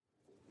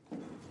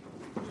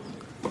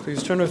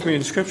Please turn with me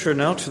in Scripture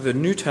now to the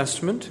New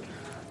Testament,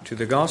 to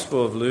the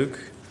Gospel of Luke,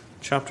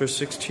 chapter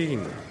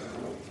 16.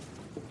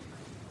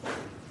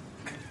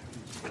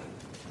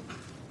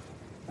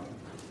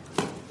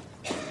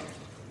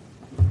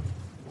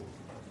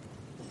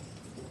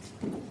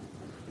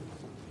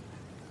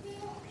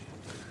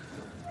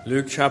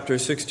 Luke chapter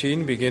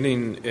 16,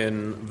 beginning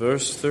in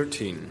verse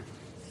 13.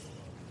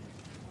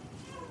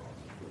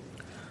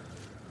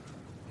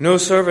 No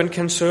servant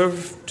can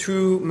serve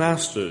two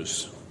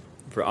masters,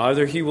 for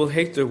either he will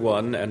hate the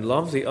one and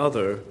love the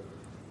other,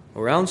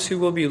 or else he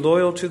will be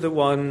loyal to the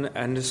one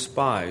and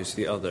despise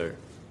the other.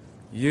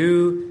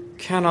 You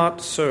cannot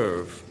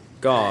serve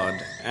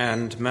God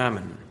and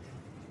mammon.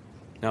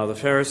 Now the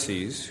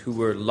Pharisees, who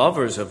were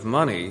lovers of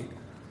money,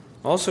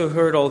 also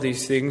heard all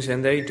these things,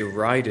 and they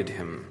derided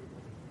him.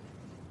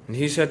 And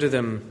he said to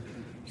them,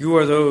 "You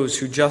are those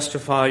who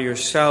justify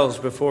yourselves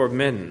before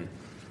men,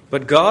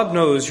 but God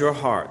knows your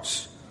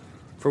hearts.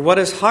 For what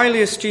is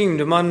highly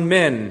esteemed among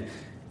men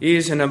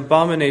is an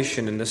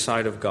abomination in the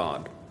sight of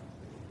God.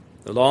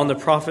 The law and the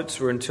prophets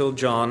were until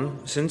John.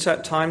 Since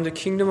that time the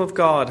kingdom of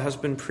God has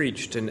been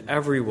preached, and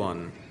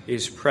everyone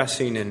is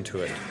pressing into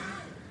it.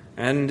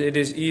 And it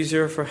is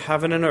easier for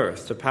heaven and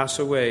earth to pass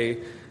away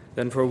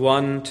than for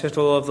one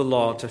tittle of the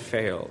law to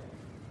fail.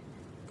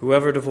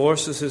 Whoever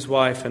divorces his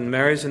wife and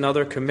marries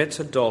another commits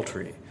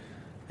adultery,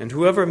 and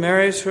whoever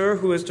marries her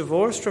who is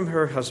divorced from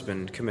her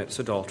husband commits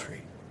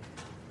adultery.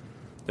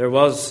 There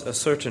was a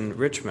certain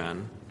rich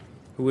man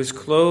who was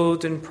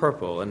clothed in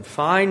purple and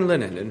fine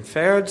linen and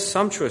fared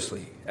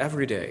sumptuously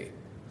every day.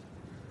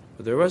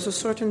 But there was a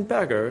certain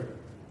beggar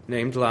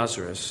named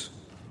Lazarus,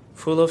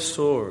 full of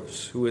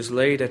sores, who was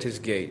laid at his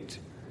gate,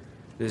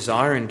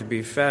 desiring to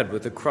be fed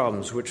with the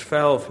crumbs which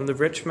fell from the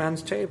rich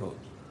man's table.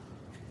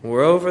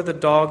 Moreover, the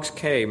dogs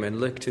came and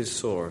licked his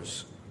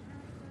sores.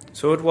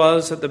 So it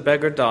was that the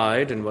beggar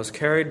died and was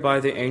carried by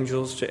the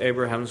angels to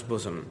Abraham's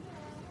bosom.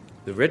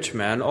 The rich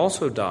man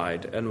also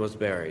died and was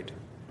buried.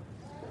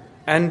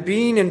 And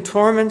being in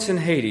torments in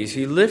Hades,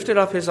 he lifted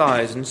up his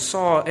eyes and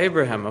saw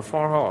Abraham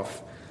afar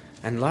off,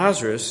 and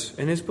Lazarus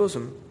in his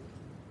bosom.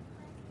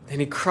 Then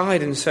he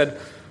cried and said,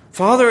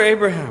 "Father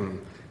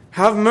Abraham,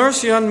 have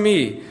mercy on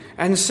me,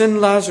 and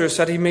send Lazarus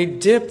that he may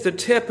dip the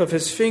tip of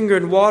his finger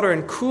in water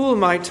and cool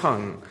my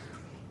tongue,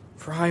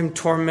 for I am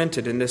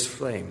tormented in this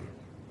flame."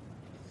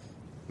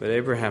 But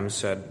Abraham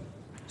said,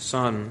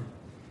 "Son,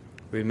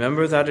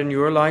 remember that in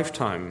your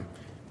lifetime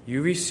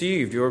you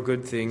received your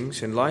good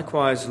things, and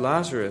likewise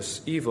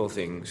Lazarus evil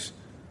things.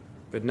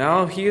 But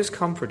now he is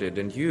comforted,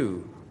 and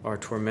you are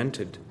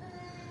tormented.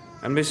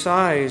 And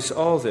besides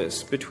all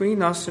this,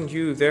 between us and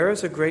you there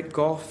is a great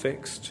gulf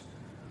fixed,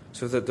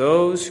 so that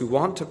those who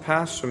want to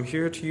pass from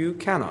here to you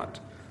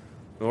cannot,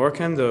 nor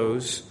can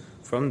those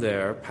from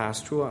there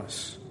pass to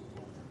us."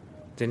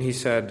 Then he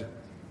said,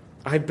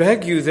 "I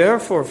beg you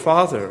therefore,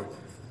 Father,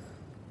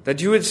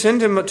 that you would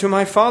send him to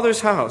my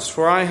father's house,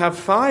 for I have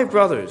 5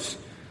 brothers,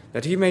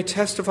 that he may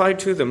testify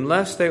to them,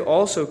 lest they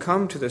also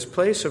come to this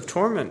place of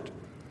torment."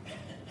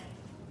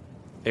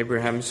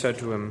 Abraham said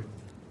to him,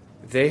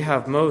 "They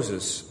have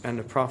Moses and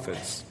the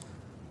prophets.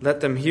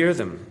 Let them hear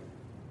them."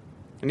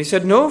 And he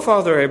said, "No,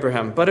 Father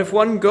Abraham, but if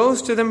one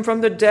goes to them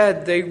from the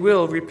dead, they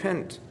will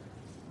repent."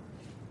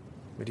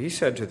 But he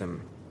said to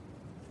them,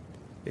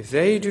 "If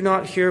they do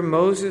not hear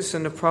Moses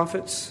and the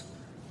prophets,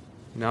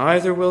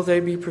 neither will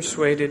they be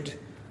persuaded,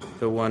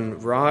 though one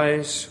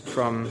rise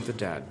from the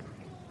dead."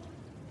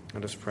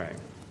 Let us pray.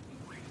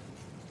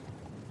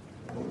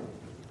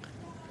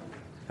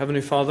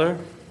 Heavenly Father,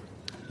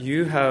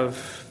 you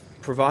have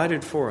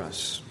provided for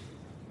us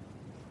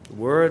the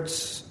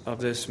words of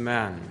this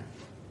man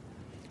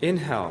in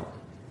hell.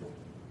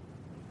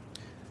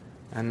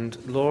 And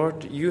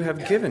Lord, you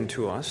have given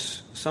to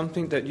us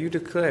something that you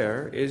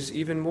declare is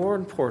even more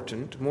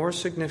important, more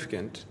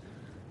significant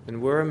than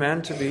were a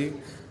man to be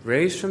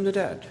raised from the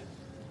dead.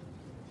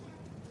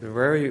 The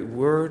very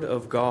word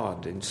of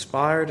God,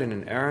 inspired and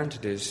inerrant,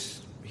 it is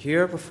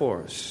here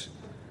before us.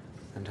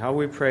 And how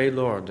we pray,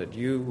 Lord, that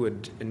you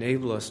would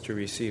enable us to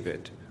receive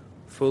it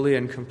fully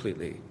and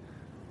completely,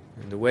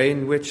 in the way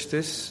in which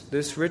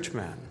this rich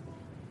man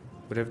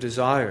would have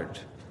desired,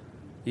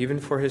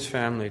 even for his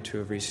family to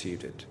have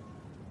received it.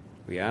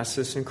 We ask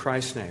this in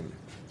Christ's name.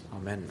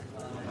 Amen.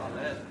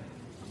 Amen.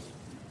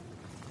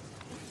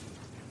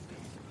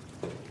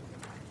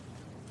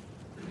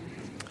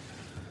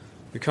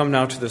 We come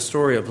now to the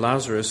story of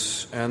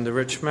Lazarus and the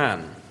rich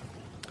man.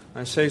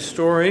 I say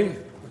story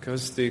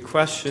because the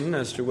question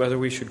as to whether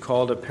we should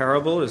call it a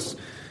parable is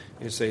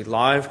a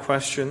live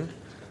question.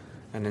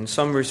 And in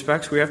some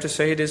respects we have to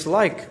say it is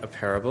like a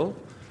parable.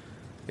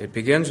 It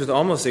begins with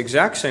almost the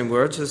exact same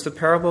words as the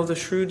parable of the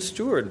shrewd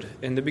steward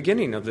in the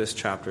beginning of this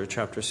chapter,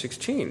 chapter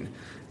 16.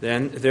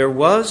 Then there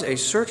was a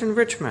certain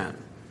rich man.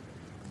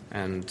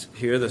 And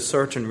here the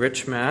certain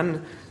rich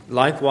man,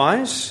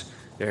 likewise,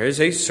 there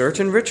is a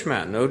certain rich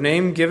man, no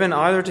name given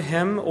either to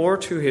him or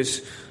to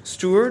his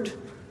steward.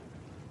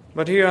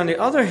 But here, on the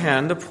other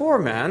hand, the poor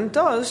man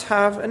does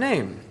have a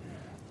name.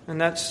 And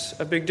that's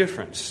a big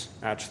difference,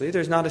 actually.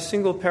 There's not a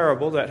single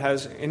parable that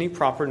has any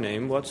proper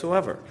name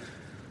whatsoever.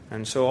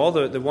 And so all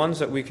the ones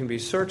that we can be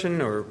certain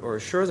or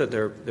sure that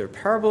they're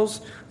parables,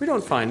 we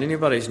don't find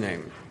anybody's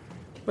name.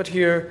 But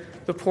here,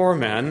 the poor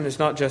man is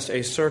not just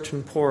a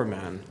certain poor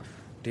man.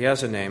 He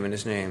has a name, and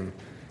his name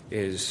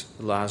is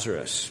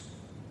Lazarus.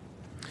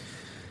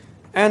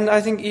 And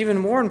I think even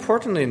more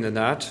importantly than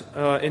that,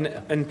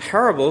 in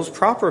parables,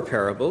 proper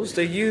parables,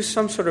 they use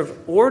some sort of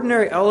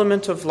ordinary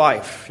element of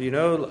life,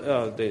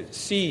 the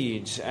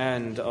seeds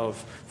and of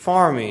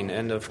farming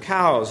and of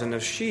cows and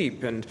of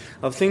sheep and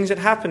of things that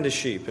happen to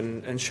sheep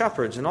and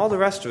shepherds and all the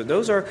rest of it.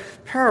 Those are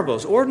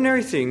parables,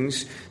 ordinary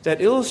things that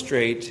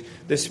illustrate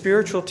the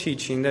spiritual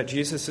teaching that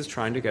Jesus is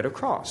trying to get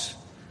across.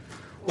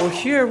 Well,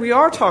 here we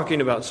are talking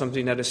about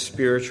something that is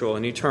spiritual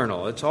and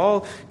eternal. It's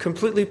all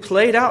completely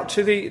played out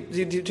to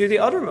the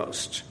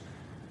uttermost.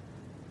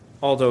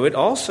 Although it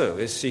also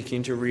is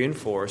seeking to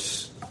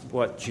reinforce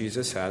what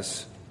Jesus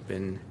has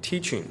been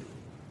teaching.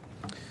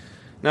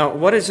 Now,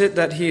 what is it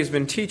that he has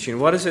been teaching?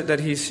 What is it that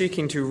he's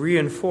seeking to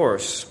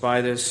reinforce by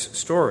this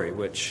story,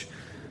 which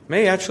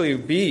may actually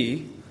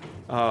be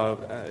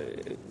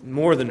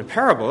more than a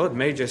parable? It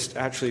may just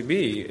actually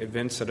be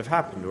events that have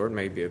happened, or it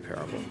may be a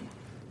parable.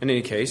 In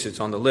any case,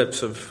 it's on the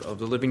lips of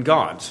the living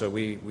God, so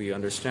we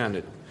understand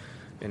it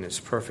in its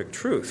perfect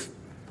truth.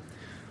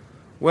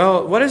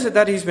 Well, what is it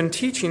that he's been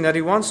teaching that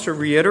he wants to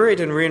reiterate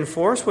and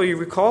reinforce? Well, you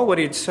recall what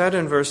he had said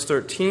in verse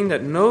 13,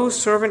 that no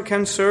servant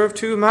can serve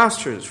two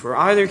masters, for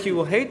either he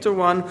will hate the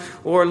one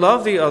or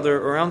love the other,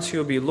 or else he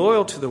will be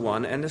loyal to the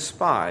one and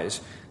despise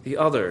the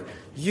other.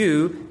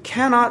 You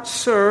cannot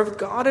serve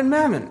God and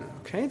mammon.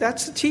 Okay,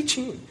 that's the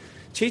teaching.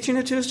 Teaching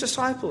it to his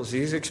disciples.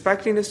 He's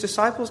expecting his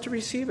disciples to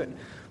receive it.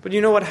 But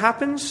you know what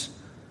happens?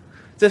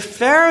 The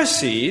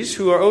Pharisees,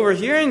 who are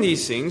overhearing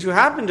these things, who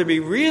happen to be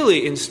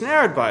really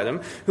ensnared by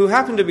them, who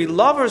happen to be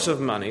lovers of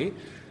money,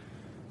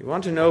 you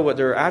want to know what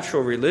their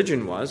actual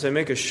religion was. They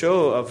make a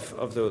show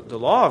of the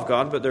law of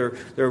God, but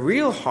their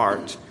real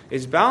heart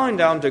is bowing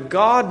down to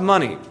God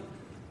money.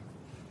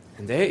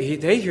 And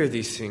they hear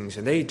these things,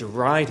 and they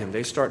deride him.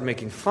 They start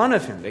making fun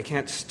of him. They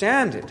can't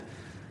stand it.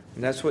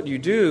 And that's what you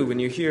do when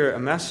you hear a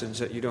message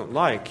that you don't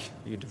like.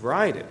 You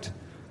deride it.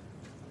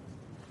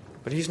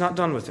 But he's not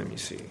done with them, you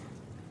see.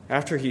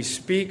 After he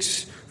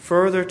speaks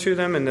further to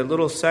them in the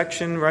little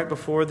section right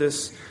before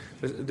this,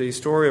 the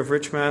story of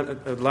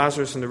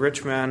Lazarus and the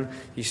rich man,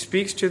 he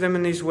speaks to them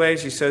in these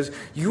ways. He says,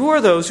 "You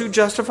are those who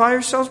justify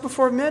yourselves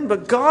before men,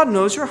 but God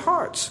knows your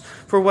hearts.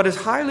 For what is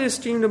highly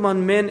esteemed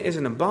among men is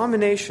an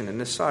abomination in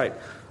the sight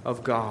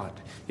of God."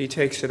 He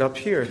takes it up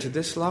here to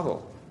this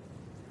level.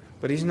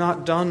 But he's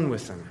not done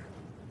with them.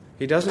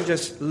 He doesn't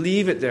just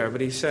leave it there,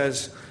 but he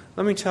says,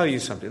 let me tell you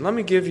something. Let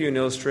me give you an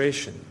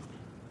illustration.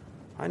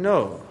 I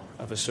know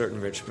of a certain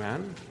rich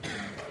man.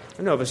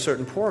 I know of a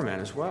certain poor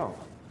man as well.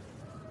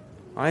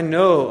 I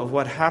know of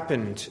what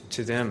happened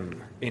to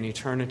them in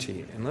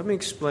eternity. And let me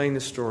explain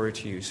the story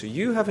to you. So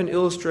you have an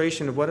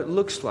illustration of what it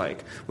looks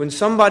like when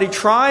somebody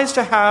tries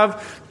to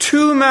have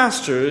two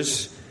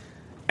masters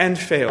and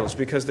fails,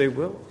 because they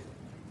will.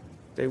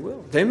 They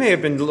will. They may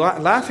have been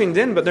laughing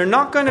then, but they're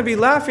not going to be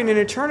laughing in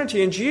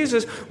eternity. And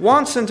Jesus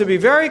wants them to be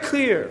very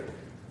clear.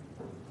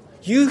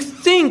 You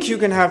think you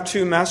can have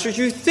two masters.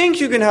 You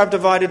think you can have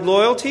divided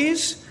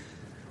loyalties.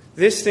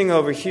 This thing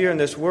over here in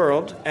this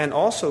world, and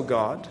also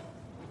God.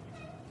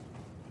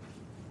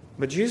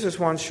 But Jesus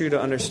wants you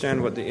to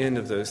understand what the end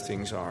of those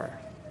things are.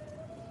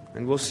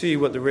 And we'll see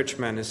what the rich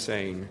man is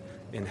saying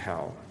in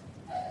hell.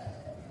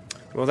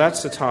 Well,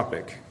 that's the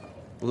topic.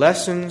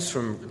 Lessons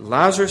from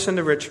Lazarus and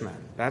the rich man.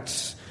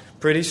 That's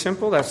pretty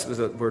simple.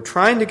 We're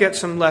trying to get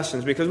some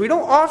lessons, because we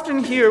don't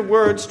often hear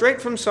words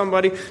straight from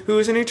somebody who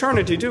is in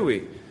eternity, do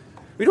we?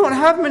 We don't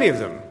have many of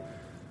them.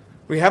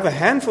 We have a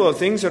handful of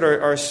things that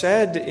are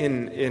said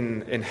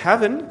in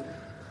heaven.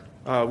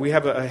 We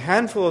have a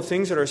handful of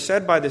things that are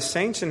said by the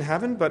saints in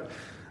heaven, but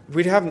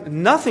we have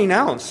nothing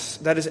else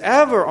that is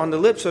ever on the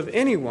lips of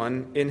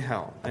anyone in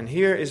hell. And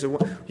here is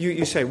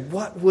you say,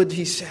 what would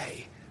he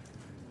say?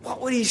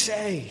 What would he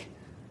say?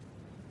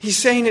 He's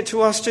saying it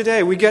to us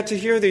today. We get to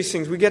hear these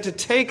things. We get to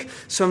take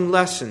some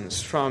lessons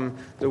from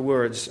the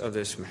words of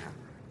this man.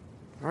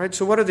 All right,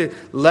 so what are the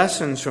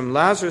lessons from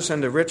Lazarus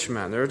and the rich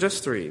man? There are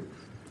just three.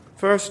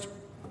 First,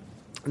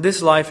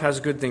 this life has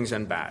good things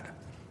and bad.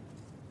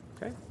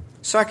 Okay.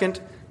 Second,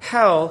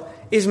 hell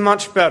is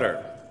much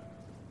better.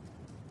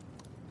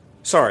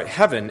 Sorry,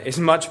 heaven is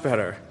much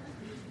better.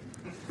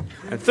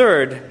 And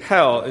third,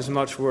 hell is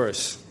much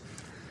worse.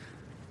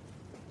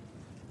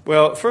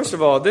 Well, first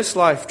of all, this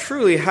life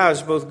truly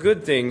has both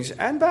good things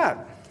and bad.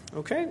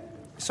 Okay?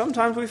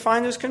 Sometimes we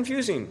find this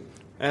confusing.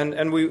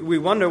 And we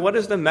wonder, what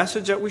is the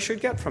message that we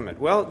should get from it?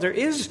 Well, there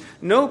is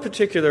no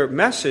particular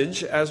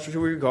message as to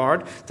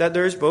regard that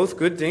there is both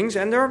good things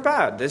and there are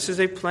bad. This is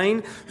a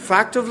plain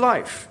fact of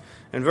life.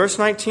 In verse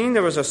 19,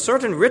 there was a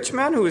certain rich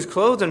man who was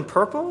clothed in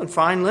purple and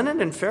fine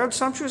linen and fared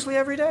sumptuously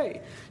every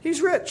day.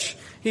 He's rich.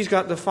 He's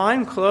got the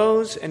fine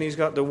clothes and he's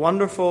got the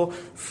wonderful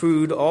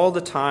food all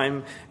the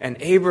time. And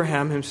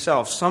Abraham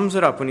himself sums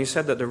it up when he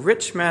said that the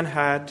rich man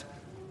had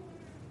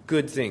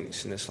good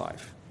things in this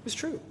life. It's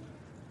true.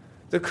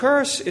 The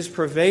curse is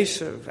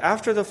pervasive.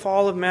 After the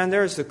fall of man,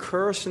 there is the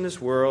curse in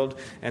this world,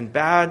 and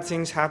bad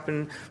things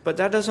happen, but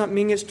that does not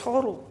mean it's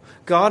total.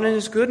 God in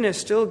His goodness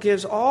still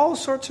gives all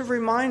sorts of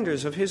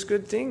reminders of His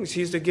good things.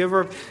 He's the giver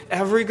of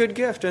every good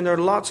gift, and there are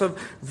lots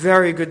of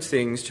very good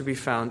things to be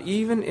found,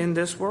 even in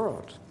this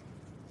world.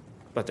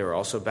 But there are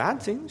also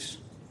bad things.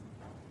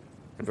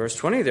 In verse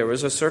 20, there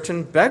was a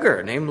certain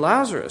beggar named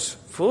Lazarus,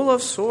 full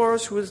of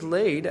sores, who was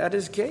laid at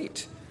his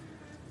gate.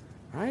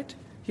 Right?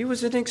 He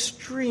was in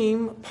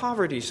extreme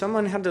poverty.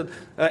 Someone had to,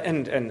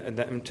 and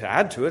to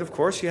add to it, of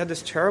course, he had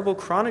this terrible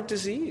chronic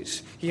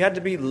disease. He had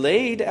to be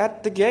laid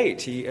at the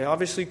gate. He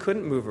obviously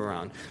couldn't move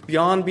around.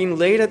 Beyond being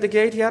laid at the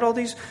gate, he had all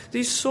these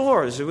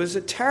sores. It was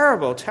a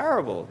terrible,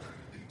 terrible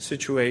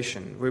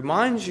situation.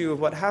 Reminds you of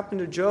what happened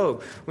to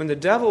Job when the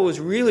devil was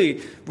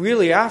really,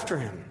 really after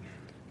him.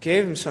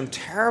 Gave him some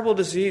terrible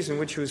disease in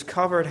which he was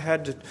covered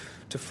head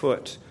to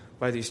foot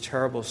by these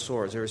terrible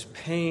sores. There is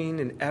pain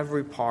in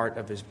every part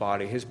of his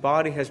body. His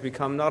body has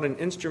become not an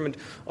instrument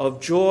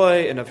of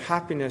joy and of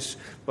happiness,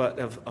 but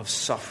of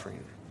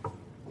suffering.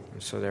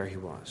 And so there he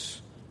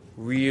was.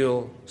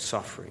 Real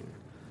suffering.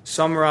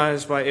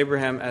 Summarized by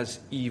Abraham as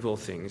evil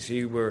things.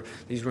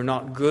 These were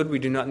not good. We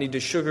do not need to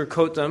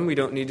sugarcoat them. We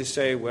don't need to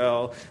say,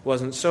 well, it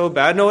wasn't so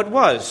bad. No, it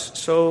was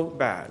so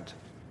bad.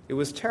 It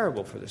was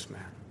terrible for this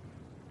man.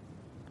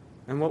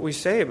 And what we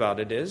say about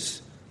it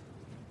is,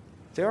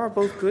 there are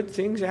both good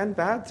things and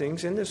bad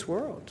things in this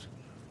world.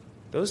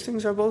 Those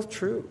things are both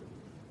true.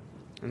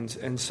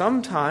 And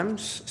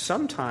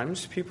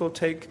sometimes people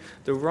take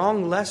the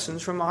wrong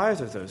lessons from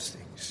either of those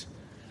things.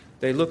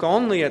 They look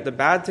only at the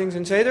bad things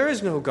and say there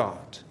is no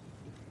God.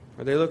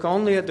 Or they look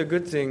only at the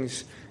good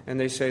things and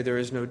they say there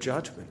is no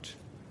judgment.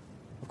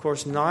 Of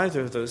course,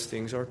 neither of those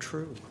things are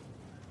true.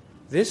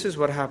 This is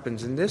what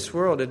happens in this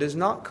world. It is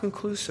not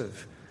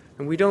conclusive.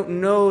 And we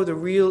don't know the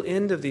real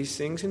end of these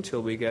things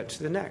until we get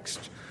to the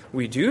next.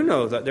 We do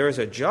know that there is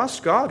a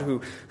just God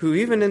who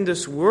even in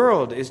this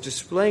world is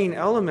displaying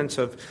elements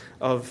of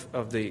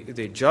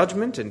the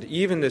judgment, and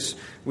even this,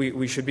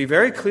 we should be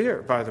very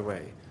clear, by the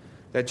way,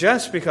 that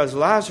just because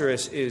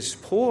Lazarus is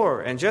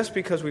poor and just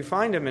because we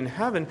find him in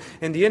heaven,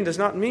 in the end does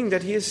not mean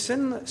that he is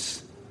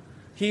sinless.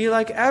 He,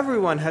 like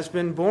everyone, has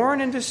been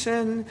born into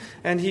sin,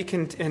 and he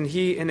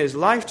in his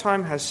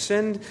lifetime has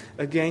sinned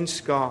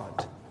against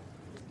God.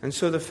 And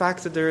so the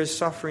fact that there is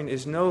suffering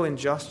is no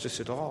injustice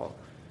at all.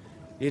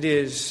 It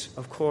is,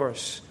 of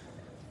course,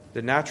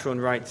 the natural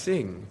and right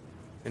thing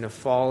in a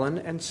fallen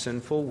and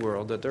sinful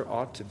world that there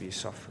ought to be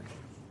suffering.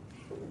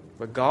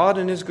 But God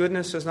in His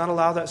goodness does not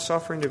allow that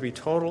suffering to be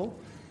total.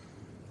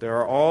 There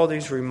are all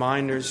these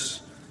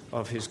reminders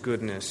of His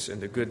goodness and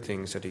the good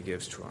things that He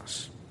gives to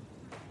us.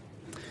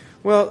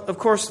 Well, of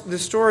course, the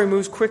story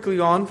moves quickly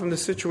on from the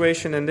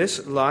situation in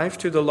this life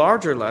to the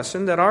larger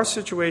lesson that our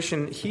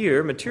situation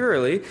here,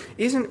 materially,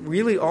 isn't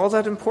really all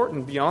that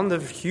important beyond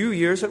the few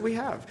years that we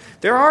have.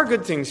 There are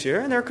good things here,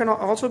 and there can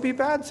also be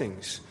bad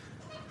things.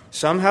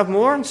 Some have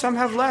more and some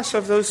have less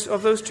of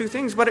those two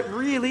things, but it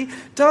really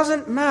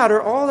doesn't matter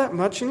all that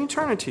much in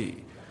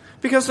eternity.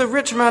 Because the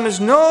rich man is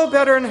no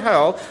better in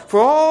hell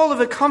for all of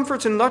the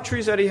comforts and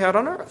luxuries that he had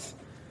on earth.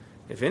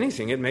 If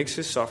anything, it makes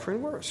his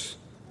suffering worse.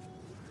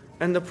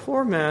 And the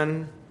poor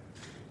man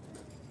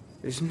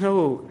is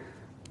no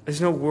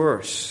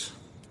worse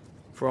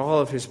for all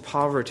of his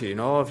poverty and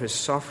all of his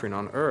suffering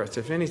on earth.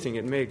 If anything,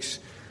 it makes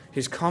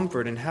his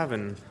comfort in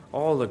heaven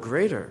all the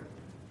greater.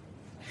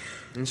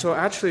 And so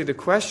actually the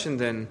question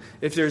then,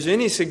 if there's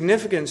any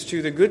significance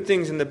to the good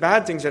things and the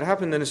bad things that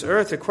happen on this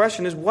earth, the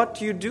question is, what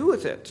do you do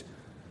with it?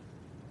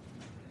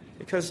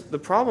 Because the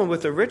problem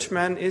with the rich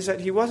man is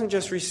that he wasn't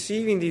just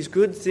receiving these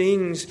good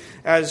things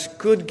as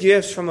good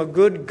gifts from a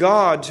good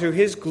God to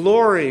His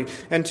glory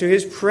and to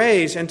His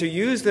praise, and to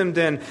use them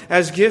then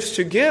as gifts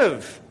to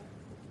give.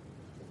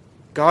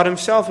 God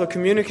Himself, a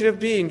communicative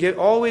being,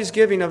 always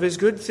giving of His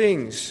good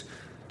things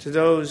to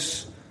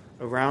those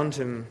around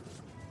Him.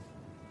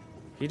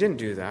 He didn't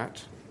do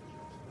that.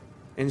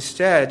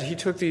 Instead, He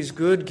took these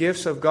good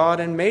gifts of God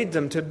and made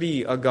them to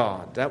be a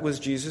God. That was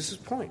Jesus'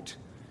 point.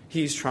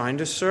 He's trying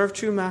to serve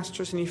two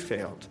masters, and he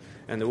failed.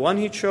 And the one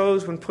he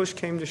chose when push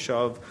came to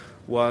shove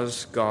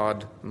was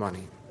God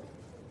money.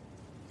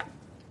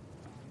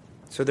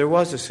 So there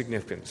was a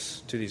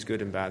significance to these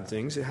good and bad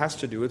things. It has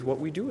to do with what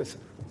we do with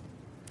them.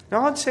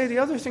 Now I'd say the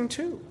other thing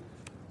too.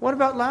 What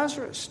about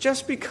Lazarus?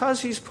 Just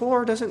because he's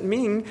poor doesn't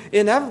mean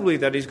inevitably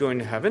that he's going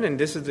to heaven. And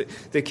this is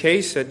the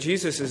case that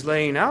Jesus is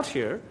laying out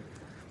here.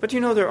 But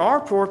there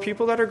are poor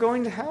people that are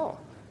going to hell.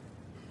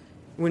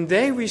 When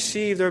they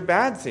receive their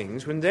bad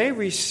things, when they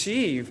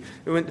receive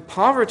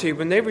poverty,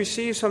 when they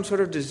receive some sort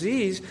of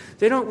disease,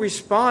 they don't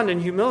respond in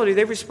humility.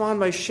 They respond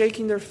by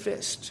shaking their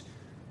fist.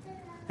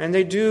 And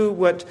they do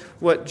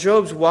what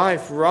Job's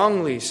wife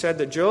wrongly said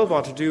that Job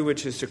ought to do,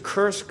 which is to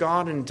curse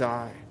God and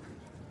die.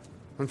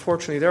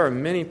 Unfortunately, there are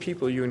many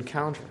people you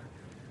encounter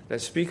that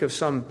speak of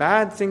some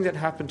bad thing that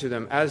happened to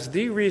them as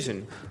the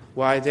reason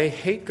why they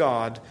hate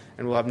God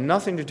and will have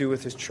nothing to do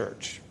with His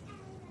church.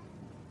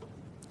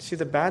 See,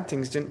 the bad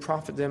things didn't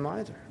profit them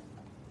either.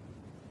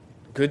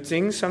 Good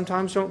things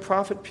sometimes don't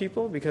profit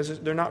people because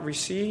they're not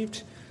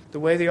received the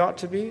way they ought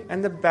to be,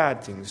 and the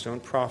bad things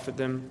don't profit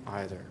them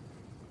either.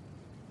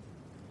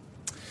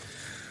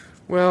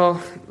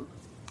 Well,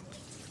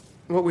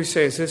 what we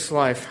say is this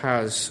life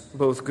has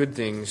both good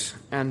things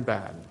and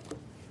bad.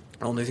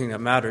 The only thing that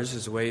matters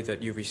is the way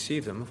that you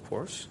receive them, of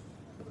course.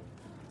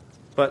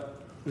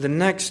 But the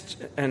next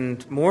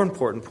and more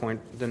important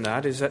point than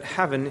that is that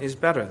heaven is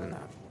better than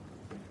that.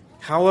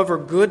 However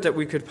good that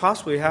we could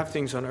possibly have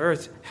things on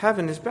earth,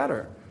 heaven is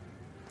better.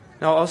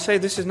 Now, I'll say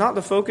this is not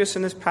the focus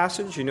in this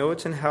passage. You know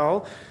it's in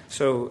hell.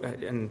 So,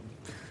 and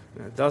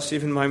thus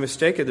even my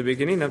mistake at the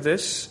beginning of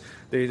this,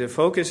 the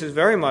focus is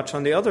very much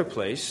on the other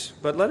place.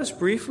 But let us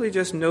briefly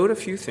just note a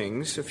few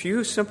things, a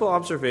few simple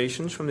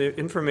observations from the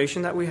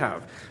information that we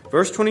have.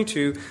 Verse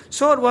 22,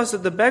 so it was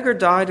that the beggar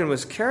died and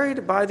was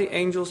carried by the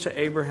angels to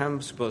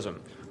Abraham's bosom.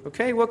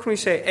 Okay, what can we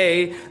say?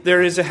 A,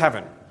 there is a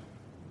heaven.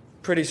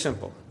 Pretty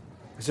simple.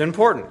 It's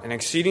important, an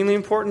exceedingly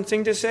important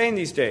thing to say in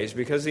these days,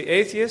 because the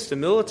atheist, the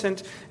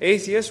militant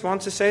atheist,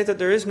 wants to say that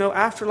there is no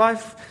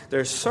afterlife.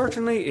 There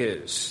certainly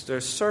is.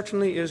 There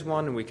certainly is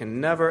one, and we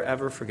can never,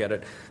 ever forget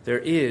it. There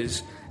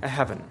is a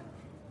heaven.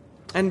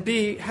 And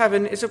B,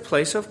 heaven is a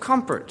place of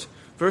comfort.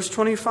 Verse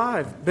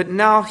 25, but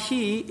now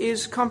he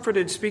is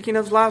comforted. Speaking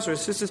of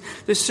Lazarus, this is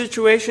the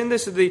situation,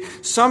 this is the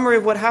summary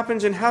of what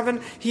happens in heaven.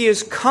 He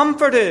is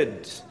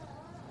comforted.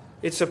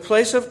 It's a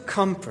place of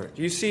comfort.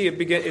 You see,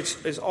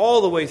 it's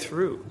all the way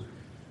through.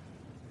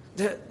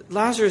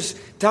 Lazarus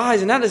dies,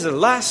 and that is the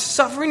last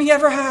suffering he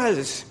ever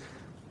has.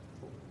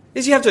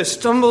 Does he have to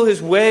stumble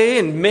his way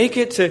and make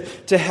it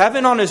to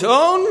heaven on his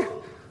own?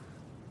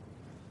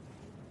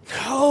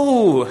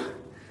 No.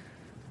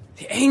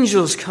 The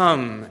angels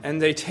come,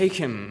 and they take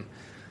him.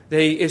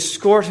 They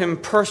escort him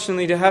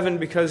personally to heaven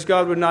because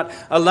God would not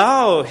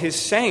allow His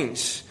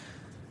saints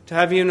to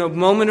have even a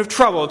moment of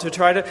trouble to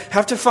try to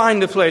have to find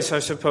the place, I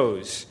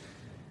suppose.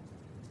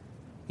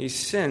 He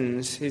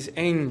sends His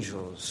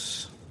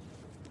angels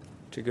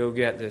to go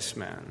get this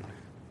man.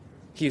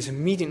 He is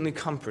immediately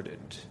comforted.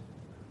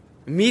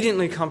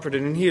 Immediately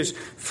comforted, and he is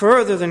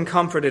further than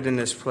comforted in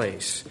this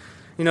place.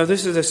 You know,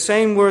 this is the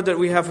same word that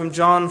we have from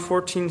John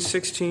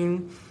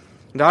 14:16.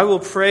 And I will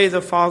pray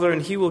the Father,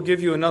 and He will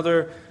give you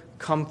another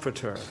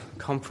comforter.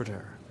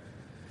 Comforter.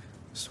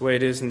 That's the way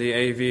it is in the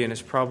AV, and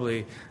it's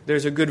probably,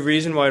 there's a good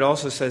reason why it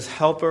also says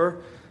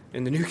helper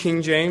in the New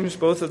King James.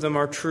 Both of them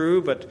are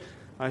true, but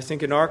I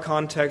think in our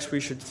context we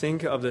should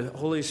think of the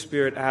Holy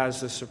Spirit as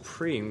the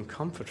supreme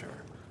comforter.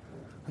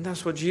 And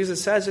that's what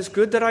Jesus says. It's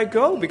good that I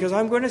go because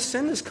I'm going to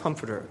send this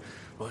comforter.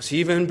 Well, it's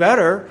even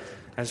better,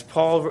 as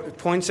Paul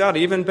points out,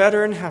 even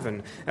better in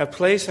heaven, a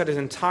place that is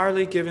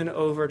entirely given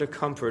over to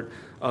comfort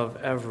of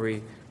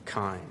every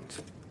kind.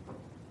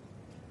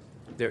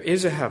 There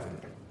is a heaven.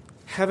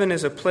 Heaven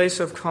is a place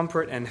of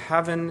comfort, and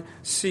heaven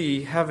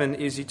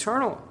is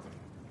eternal.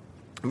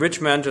 A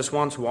rich man just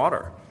wants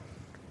water.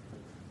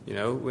 You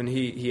know, when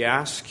he's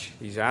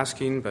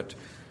asking, but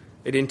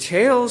it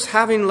entails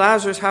having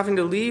Lazarus having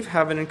to leave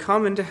heaven and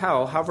come into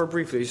hell, however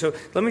briefly. So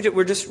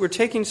we're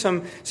taking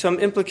some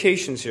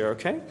implications here,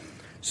 okay?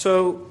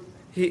 So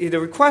the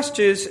request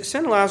is,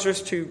 send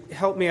Lazarus to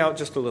help me out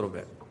just a little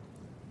bit.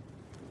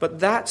 But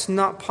that's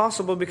not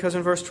possible because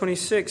in verse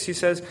 26 he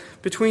says,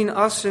 between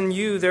us and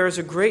you there is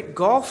a great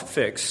gulf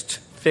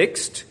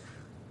fixed,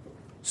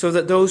 so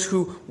that those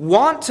who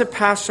want to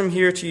pass from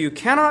here to you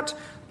cannot,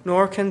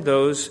 nor can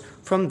those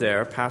from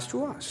there pass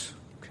to us.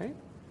 Okay?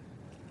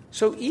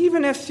 So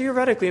even if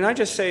theoretically, and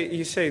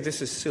you say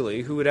this is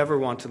silly, who would ever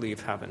want to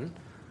leave heaven?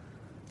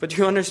 But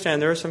you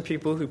understand there are some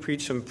people who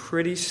preach some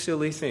pretty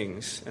silly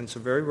things and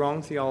some very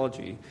wrong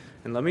theology.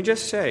 And let me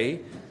just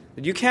say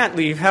that you can't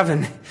leave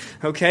heaven,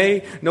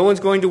 okay? No one's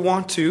going to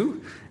want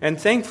to, and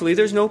thankfully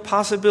there's no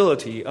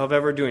possibility of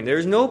ever doing.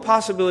 There's no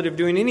possibility of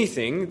doing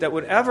anything that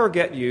would ever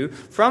get you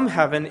from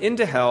heaven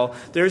into hell.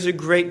 There's a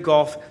great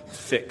gulf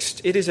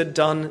fixed. It is a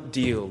done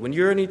deal. When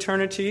you're in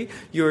eternity,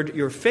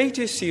 your fate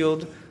is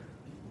sealed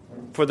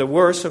for the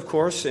worse, of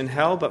course, in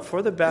hell, but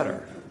for the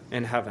better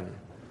in heaven.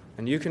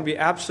 And you can be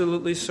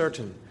absolutely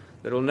certain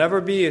there will never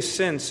be a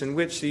sense in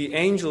which the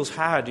angels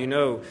had, you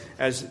know,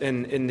 as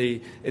in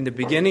the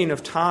beginning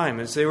of time,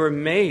 as they were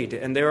made,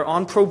 and they were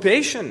on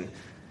probation.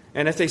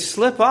 And if they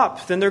slip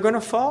up, then they're going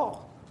to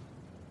fall.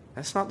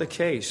 That's not the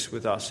case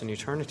with us in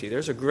eternity.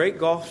 There's a great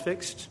gulf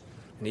fixed,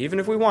 and even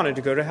if we wanted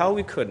to go to hell,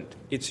 we couldn't.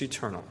 It's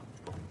eternal.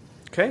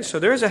 Okay, so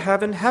there is a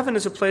heaven. Heaven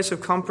is a place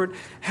of comfort.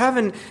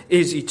 Heaven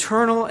is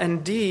eternal,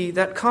 and D,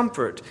 that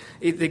comfort.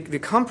 The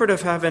comfort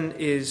of heaven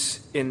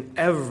is in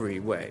every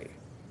way.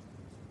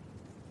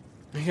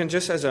 Again,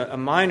 just as a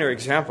minor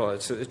example,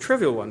 it's a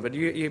trivial one, but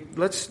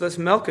let's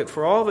milk it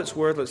for all of it's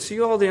worth. Let's see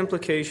all the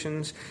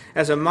implications.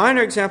 As a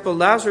minor example,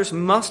 Lazarus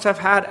must have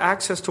had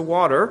access to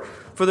water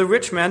for the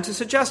rich man to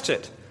suggest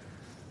it.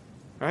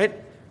 Right?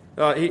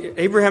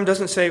 Abraham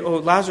doesn't say, oh,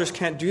 Lazarus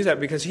can't do that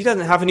because he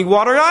doesn't have any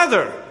water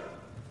either.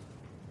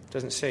 It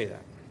doesn't say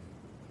that.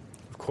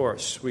 Of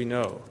course, we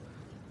know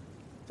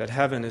that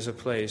heaven is a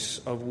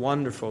place of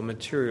wonderful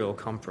material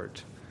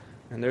comfort.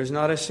 And there's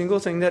not a single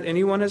thing that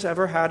anyone has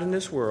ever had in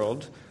this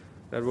world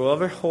that will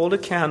ever hold a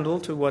candle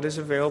to what is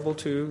available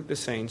to the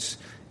saints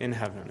in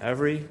heaven.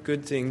 Every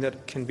good thing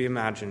that can be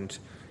imagined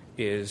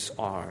is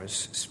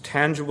ours,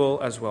 tangible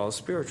as well as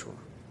spiritual.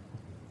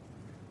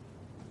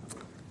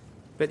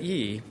 But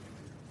the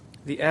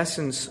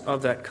essence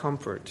of that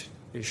comfort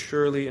is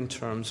surely in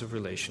terms of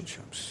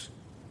relationships.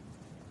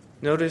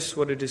 Notice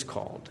what it is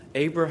called: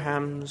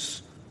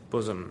 Abraham's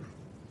bosom.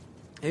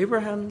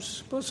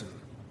 Abraham's bosom.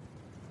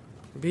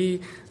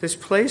 Be this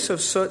place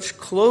of such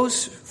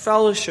close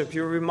fellowship.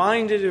 You're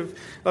reminded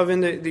of in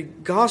the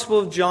Gospel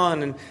of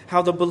John and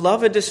how the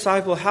beloved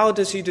disciple, how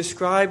does he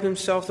describe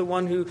himself? The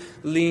one who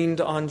leaned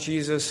on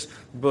Jesus'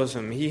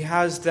 bosom. He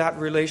has that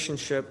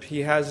relationship.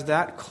 He has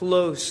that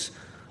close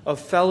of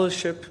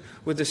fellowship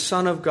with the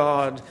Son of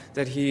God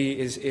that he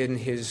is in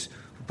his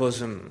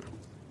bosom.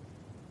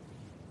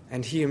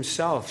 And he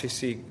himself, you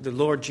see, the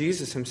Lord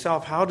Jesus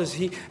himself, how is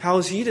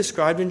he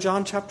described in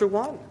John chapter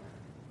 1?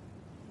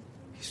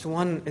 He's the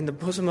one in the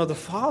bosom of the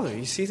Father.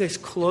 You see this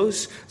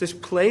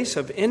place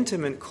of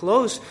intimate,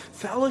 close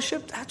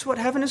fellowship? That's what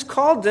heaven is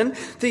called then,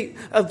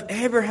 of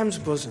Abraham's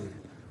bosom.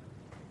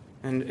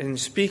 And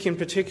speaking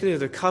particularly of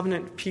the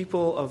covenant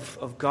people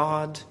of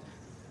God.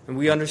 And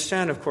we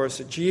understand, of course,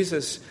 that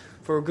Jesus,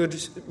 for a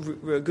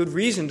good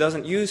reason,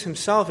 doesn't use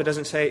himself. It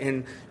doesn't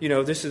say,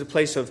 this is a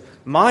place of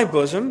my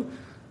bosom.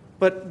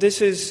 But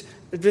this is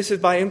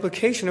by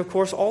implication, of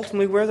course,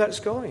 ultimately where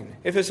that's going.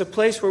 If it's a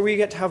place where we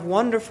get to have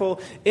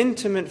wonderful,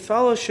 intimate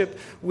fellowship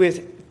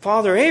with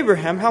Father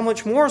Abraham, how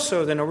much more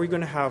so then are we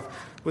going to have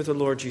with the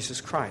Lord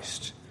Jesus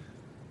Christ?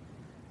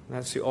 And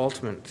that's the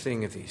ultimate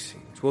thing of these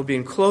things. We'll be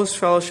in close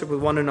fellowship with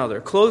one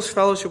another, close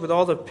fellowship with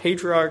all the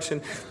patriarchs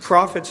and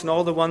prophets and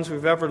all the ones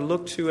we've ever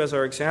looked to as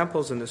our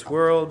examples in this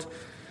world,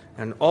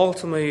 and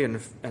ultimately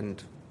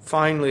and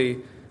finally,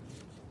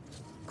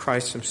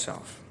 Christ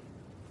himself.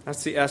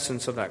 That's the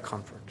essence of that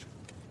comfort.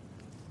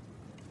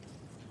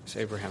 It's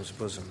Abraham's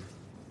bosom.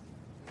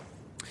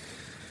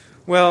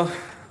 Well,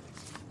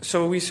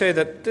 so we say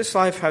that this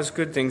life has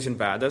good things and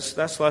bad.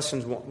 That's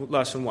lesson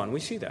one. We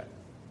see that.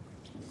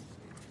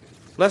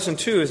 Lesson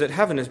 2 is that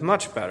heaven is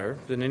much better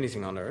than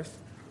anything on earth.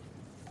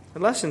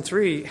 And lesson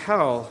 3,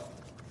 hell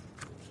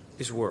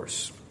is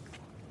worse.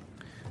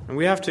 And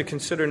we have to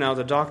consider now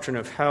the doctrine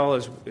of hell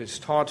as is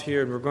taught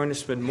here, and we're going to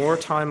spend more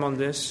time on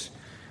this.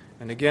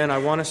 And again, I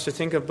want us to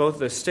think of both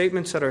the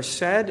statements that are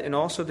said and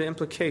also the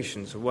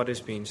implications of what is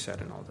being said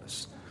in all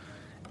this.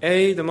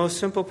 The most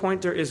simple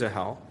point, there is a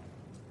hell.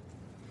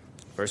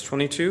 Verse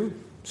 22,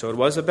 so it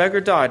was the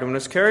beggar died and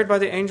was carried by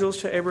the angels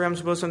to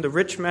Abraham's bosom. The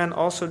rich man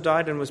also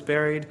died and was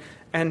buried,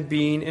 and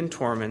being in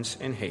torments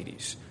in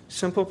Hades.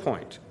 Simple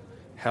point.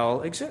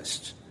 Hell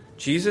exists.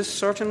 Jesus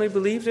certainly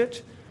believed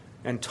it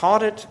and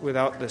taught it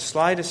without the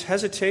slightest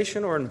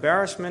hesitation or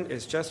embarrassment.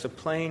 Is just a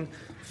plain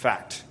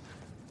fact.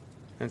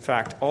 In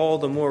fact, all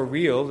the more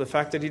real, the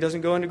fact that he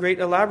doesn't go into great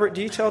elaborate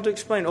detail to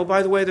explain, oh,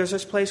 by the way, there's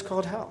this place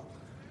called hell.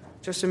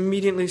 Just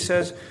immediately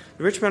says,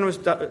 the rich man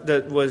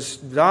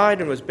died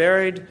and was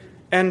buried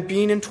and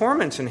being in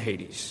torments in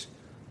Hades,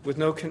 with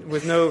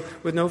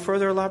no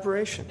further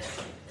elaboration.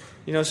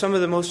 Some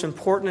of the most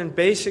important and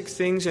basic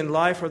things in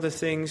life are the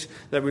things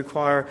that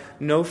require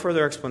no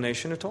further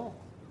explanation at all.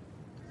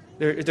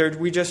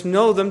 We just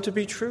know them to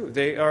be true.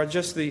 They are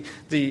just the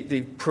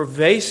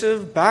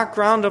pervasive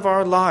background of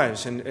our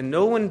lives, and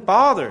no one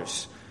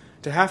bothers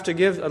to have to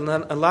give an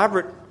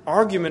elaborate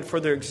argument for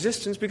their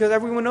existence because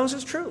everyone knows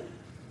it's true.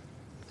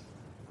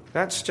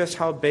 That's just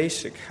how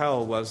basic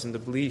hell was in the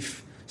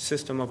belief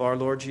system of our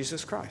Lord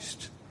Jesus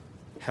Christ.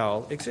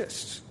 Hell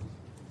exists.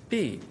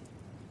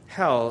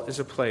 Hell is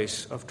a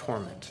place of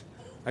torment.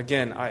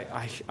 Again,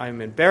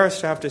 I'm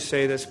embarrassed to have to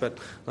say this, but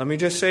let me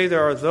just say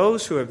there are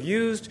those who have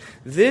used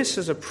this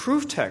as a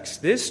proof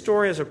text, this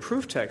story as a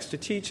proof text, to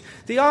teach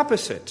the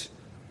opposite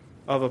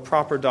of a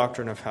proper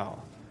doctrine of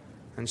hell.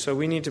 And so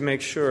we need to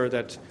make sure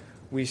that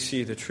we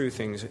see the true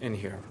things in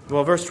here.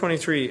 Well, verse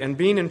 23, and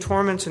being in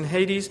torments in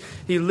Hades,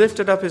 he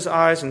lifted up his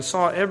eyes and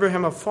saw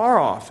Abraham afar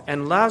off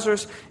and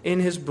Lazarus in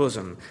his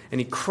bosom. And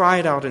he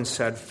cried out and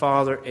said,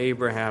 Father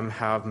Abraham,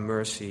 have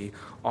mercy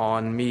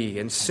on me,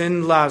 and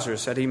send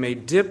Lazarus that he may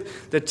dip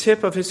the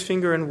tip of his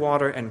finger in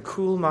water and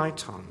cool my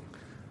tongue,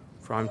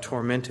 for I'm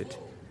tormented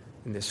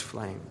in this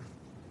flame.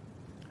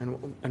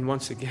 And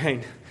once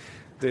again,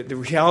 the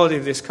reality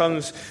of this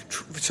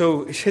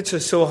hits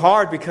us so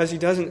hard because he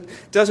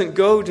doesn't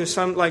go to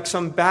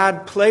some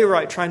bad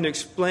playwright trying to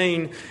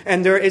explain,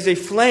 and there is a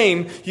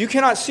flame. You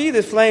cannot see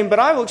the flame, but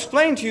I will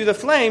explain to you the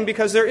flame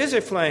because there is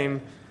a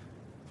flame.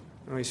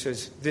 And he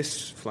says,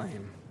 this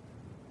flame.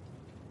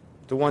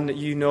 the one that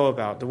you know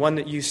about, the one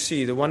that you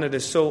see, the one that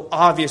is so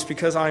obvious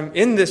because I'm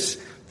in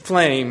this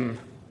flame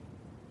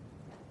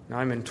and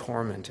I'm in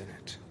torment in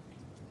it.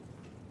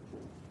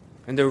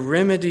 And the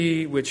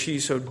remedy which he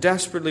so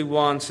desperately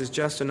wants is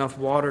just enough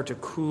water to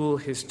cool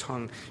his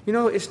tongue. You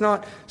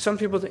know, some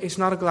people think it's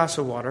not a glass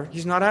of water.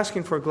 He's not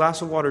asking for a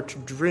glass of water to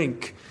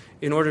drink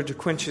in order to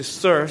quench his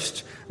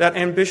thirst. That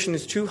ambition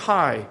is too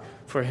high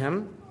for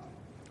him.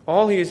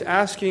 All he is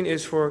asking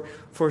is for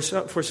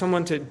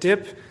someone to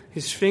dip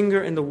his finger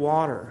in the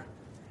water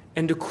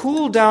and to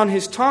cool down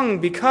his tongue,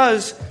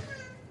 because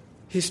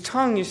his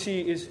tongue, you see,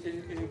 is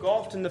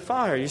engulfed in the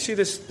fire. You see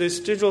this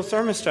digital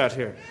thermostat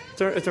here,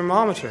 a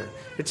thermometer.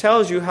 It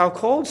tells you how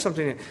cold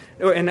something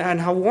is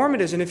and how warm it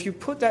is. And if you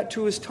put that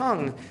to his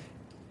tongue,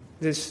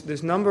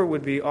 this number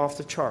would be off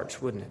the charts,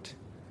 wouldn't it?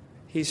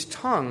 His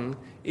tongue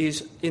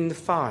is in the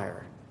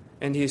fire,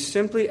 and he is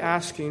simply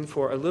asking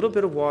for a little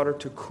bit of water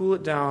to cool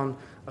it down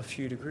a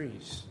few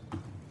degrees.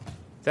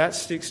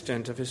 That's the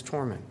extent of his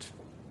torment.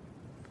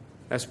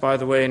 That's, by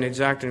the way, in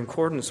exact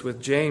accordance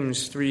with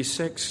James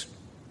 3:6.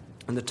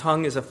 And the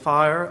tongue is a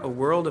fire, a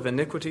world of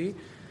iniquity.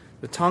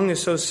 The tongue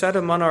is so set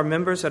among our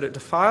members that it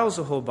defiles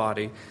the whole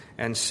body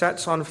and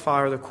sets on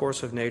fire the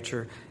course of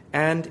nature,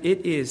 and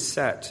it is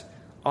set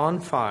on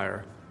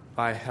fire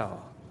by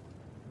hell.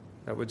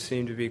 That would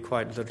seem to be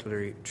quite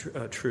literally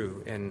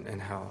true in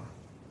hell.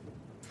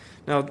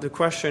 Now, the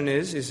question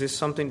is this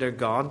something that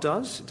God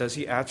does? Does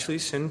he actually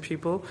send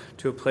people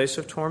to a place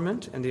of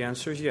torment? And the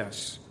answer is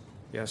yes.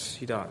 Yes,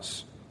 he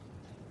does.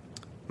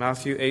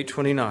 Matthew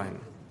 8:29.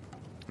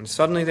 And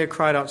suddenly they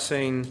cried out,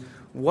 saying,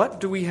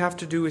 "What do we have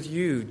to do with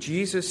you,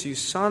 Jesus, you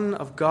Son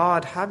of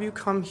God? Have you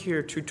come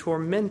here to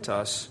torment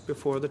us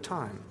before the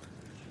time?"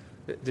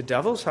 The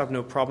devils have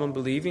no problem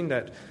believing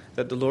that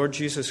the Lord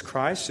Jesus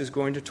Christ is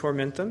going to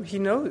torment them.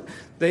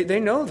 They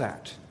know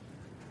that.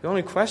 The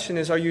only question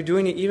is, are you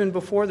doing it even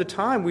before the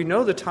time? We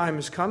know the time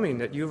is coming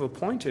that you've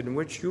appointed in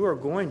which you are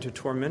going to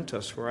torment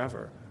us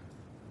forever.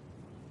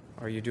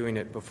 Are you doing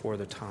it before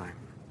the time?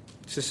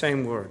 It's the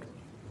same word.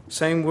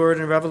 Same word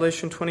in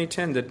Revelation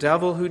 20:10. The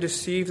devil who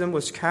deceived them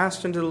was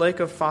cast into the lake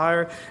of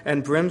fire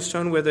and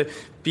brimstone where the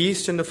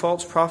beast and the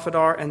false prophet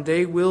are, and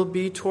they will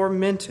be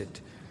tormented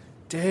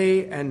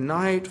day and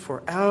night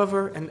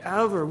forever and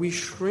ever. We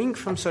shrink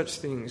from such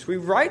things. We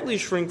rightly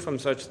shrink from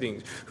such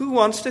things. Who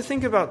wants to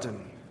think about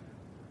them?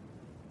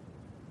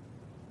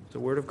 The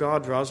Word of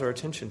God draws our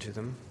attention to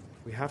them.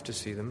 We have to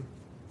see them.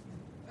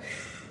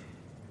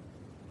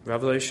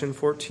 Revelation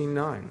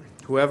 14:9.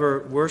 Whoever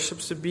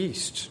worships the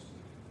beast,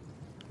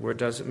 where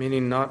does it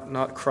meaning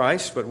not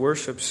Christ, but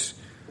worships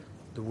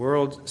the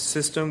world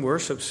system,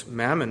 worships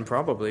mammon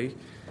probably,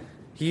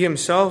 he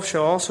himself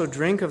shall also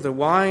drink of the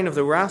wine of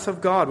the wrath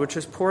of God, which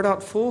is poured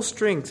out full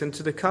strength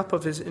into the cup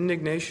of his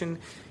indignation.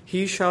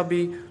 He shall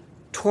be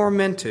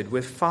tormented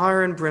with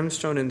fire and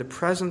brimstone in the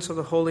presence of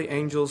the holy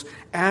angels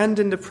and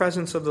in the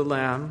presence of the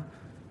Lamb.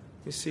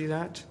 You see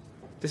that?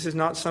 This is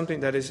not something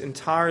that is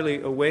entirely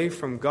away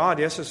from God.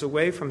 Yes, it's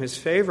away from his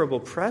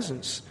favorable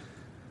presence.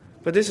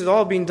 But this is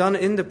all being done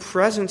in the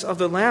presence of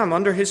the Lamb,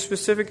 under his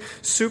specific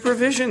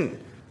supervision.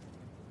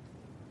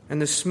 And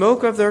the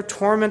smoke of their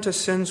torment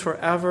ascends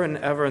forever and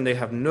ever, and they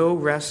have no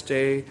rest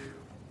day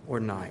or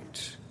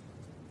night.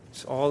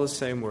 It's all the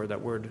same word,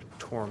 that word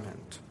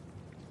torment.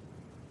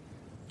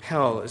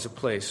 Hell is a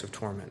place of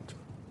torment.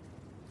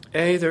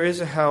 A, there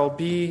is a hell.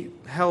 B,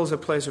 hell is a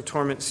place of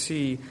torment.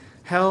 C,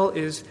 hell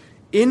is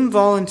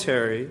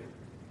involuntary,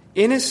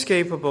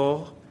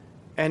 inescapable,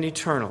 and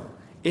eternal.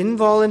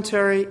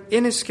 Involuntary,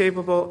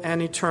 inescapable,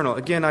 and eternal.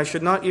 Again, I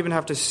should not even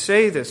have to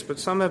say this, but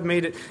some have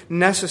made it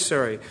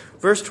necessary.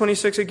 Verse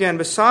 26 again,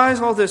 besides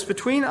all this,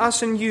 between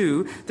us and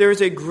you, there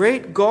is a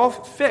great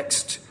gulf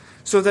fixed,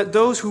 so that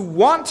those who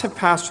want to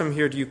pass from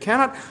here to you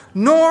cannot,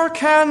 nor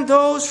can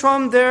those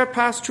from there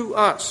pass to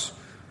us.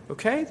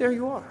 Okay, there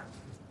you are.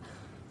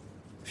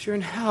 If you're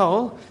in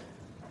hell,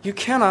 you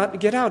cannot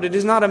get out. It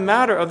is not a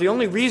matter of the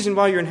only reason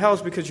why you're in hell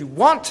is because you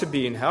want to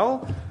be in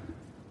hell.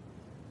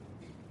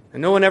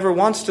 And no one ever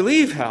wants to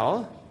leave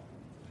hell.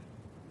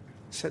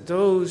 It's that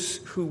those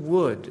who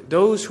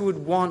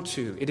would want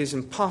to, it is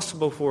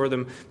impossible for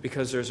them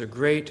because there's a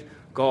great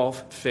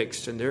gulf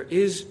fixed and there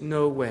is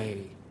no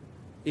way.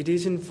 It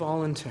is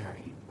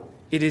involuntary.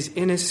 It is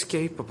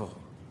inescapable.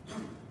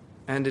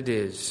 And it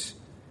is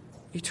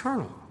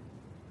eternal.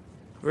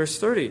 Verse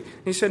 30,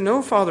 he said,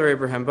 "No, Father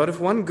Abraham, but if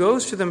one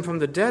goes to them from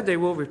the dead, they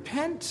will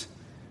repent."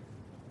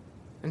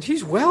 And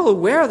he's well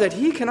aware that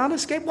he cannot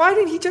escape. Why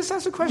didn't he just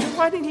ask the question?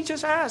 Why didn't he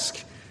just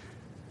ask?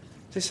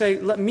 To say,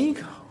 let me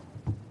go.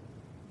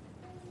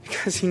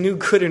 Because he knew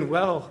good and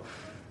well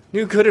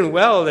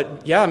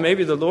that, yeah,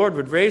 maybe the Lord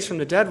would raise from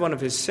the dead one of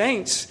his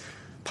saints.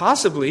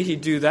 Possibly he'd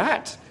do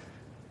that.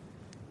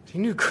 He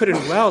knew good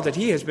and well that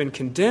he has been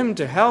condemned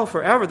to hell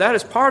forever. That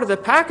is part of the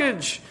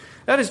package.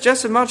 That is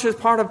just as much as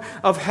part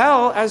of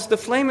hell as the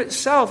flame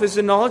itself is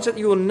the knowledge that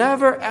you will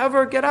never,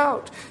 ever get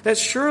out. That's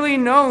surely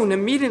known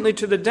immediately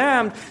to the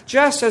damned,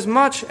 just as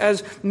much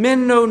as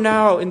men know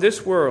now in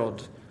this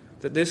world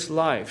that this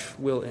life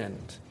will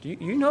end.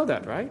 You know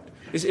that, right?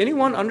 Is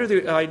anyone under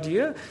the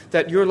idea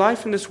that your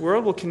life in this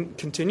world will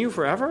continue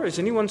forever? Is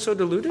anyone so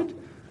deluded?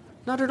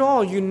 Not at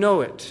all. You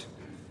know it,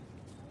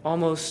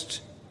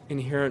 almost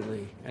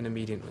inherently and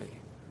immediately.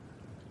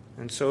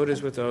 And so it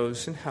is with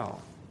those in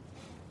hell.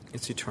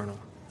 It's eternal.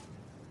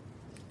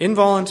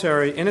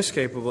 Involuntary,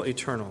 inescapable,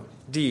 eternal.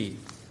 D.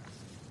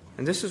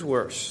 And this is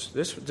worse.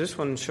 This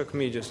one shook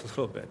me just a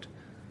little bit.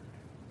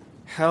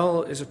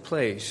 Hell is a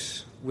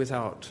place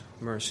without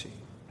mercy.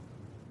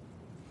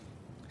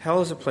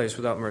 Hell is a place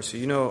without mercy.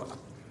 You know,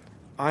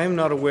 I am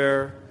not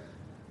aware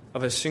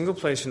of a single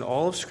place in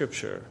all of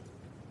Scripture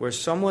where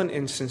someone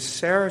in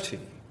sincerity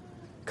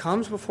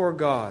comes before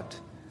God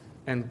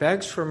and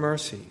begs for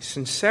mercy.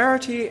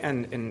 Sincerity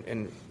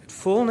and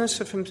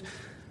fullness of him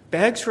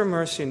begs for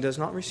mercy and does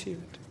not receive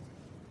it.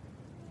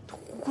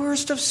 The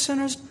worst of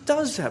sinners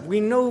does that.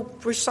 We know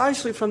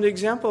precisely from the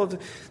example of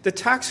the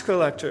tax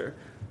collector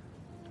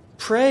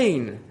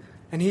praying,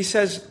 and he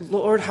says,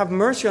 Lord, have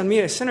mercy on me,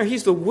 a sinner.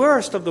 He's the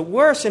worst of the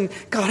worst, and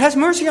God has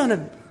mercy on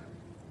him.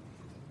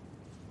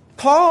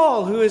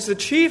 Paul, who is the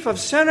chief of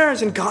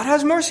sinners, and God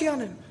has mercy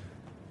on him.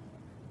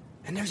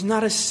 And there's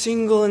not a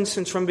single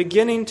instance from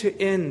beginning to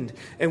end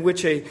in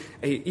which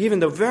even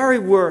the very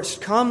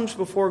worst comes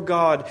before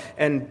God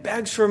and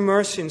begs for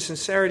mercy and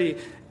sincerity.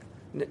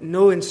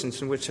 No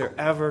instance in which they're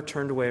ever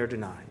turned away or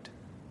denied.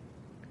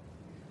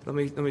 Let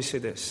me say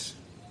this.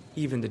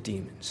 Even the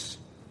demons.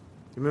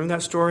 Remember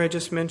that story I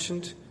just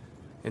mentioned?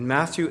 In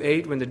Matthew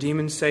 8, when the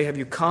demons say, have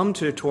you come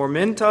to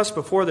torment us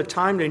before the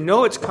time? They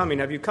know it's coming.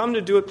 Have you come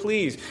to do it,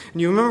 please?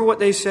 And you remember what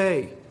they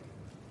say.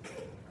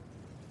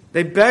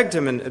 They begged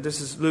him, and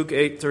this is Luke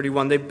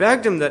 8:31, they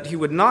begged him that he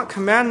would not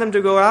command them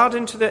to go out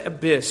into the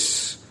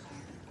abyss.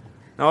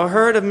 Now a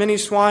herd of many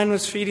swine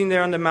was feeding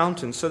there on the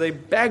mountain, so they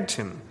begged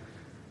him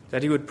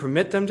that he would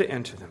permit them to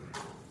enter them.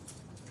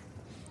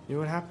 You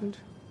know what happened?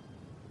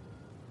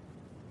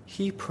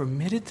 He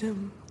permitted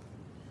them.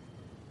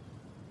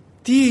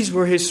 These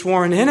were his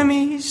sworn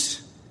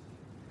enemies.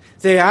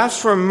 They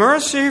asked for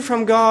mercy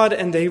from God,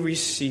 and they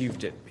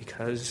received it,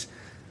 because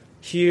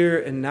here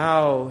and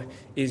now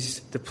is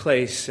the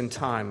place and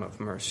time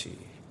of mercy.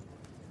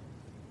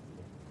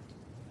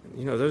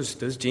 You know,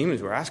 those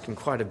demons were asking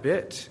quite a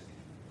bit.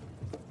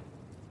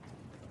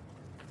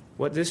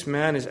 What this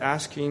man is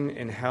asking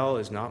in hell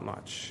is not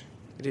much.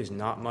 It is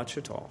not much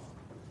at all.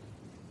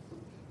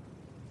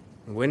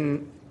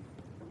 And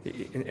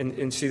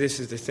see, this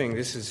is the thing.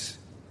 It's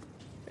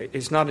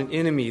not an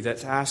enemy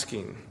that's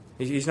asking.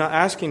 He's not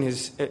asking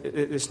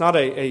it's not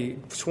a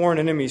sworn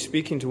enemy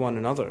speaking to one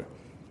another.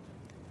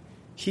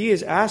 He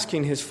is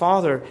asking his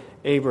father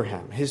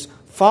Abraham,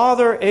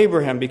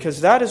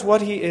 because that is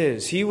what he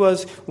is. He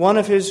was one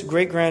of his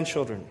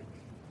great-grandchildren.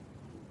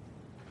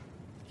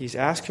 He's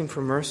asking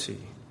for mercy.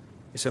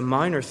 It's a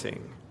minor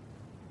thing,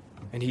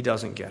 and he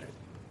doesn't get it.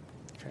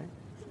 Okay?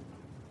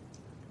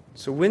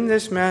 So when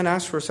this man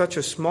asks for such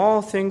a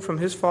small thing from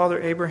his father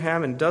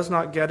Abraham and does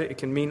not get it, it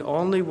can mean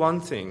only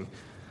one thing,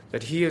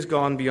 that he has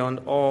gone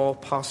beyond all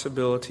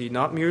possibility,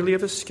 not merely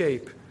of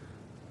escape,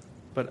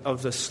 but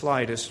of the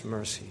slightest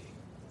mercy.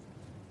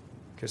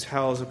 Because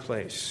hell is a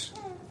place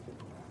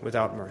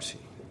without mercy.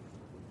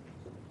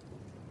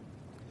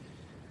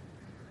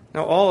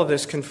 Now, all of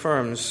this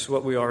confirms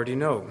what we already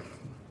know.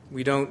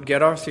 We don't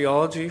get our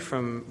theology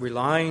from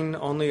relying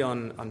only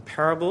on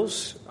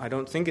parables. I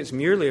don't think it's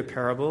merely a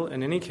parable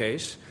in any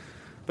case.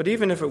 But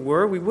even if it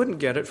were, we wouldn't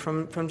get it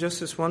from just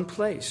this one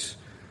place,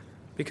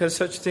 because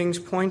such things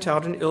point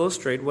out and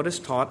illustrate what is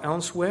taught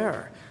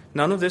elsewhere.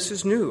 None of this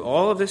is new.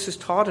 All of this is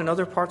taught in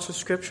other parts of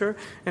Scripture,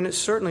 and it's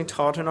certainly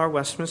taught in our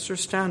Westminster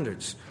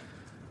Standards.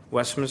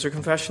 Westminster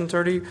Confession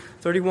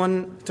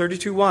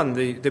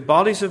 32:1, the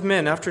bodies of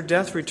men after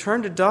death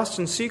return to dust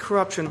and see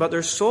corruption, but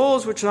their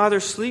souls, which neither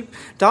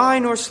die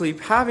nor sleep,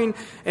 having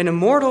an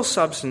immortal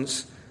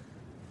substance,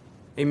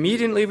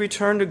 immediately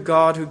return to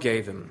God who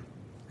gave them.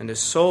 And the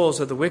souls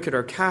of the wicked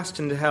are cast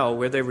into hell,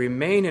 where they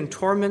remain in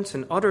torments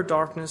and utter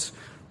darkness,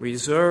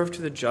 reserved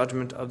to the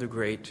judgment of the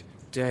great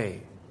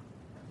day.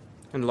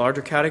 In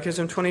Larger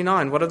Catechism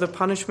 29, what are the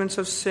punishments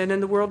of sin in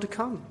the world to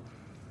come?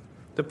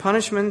 The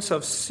punishments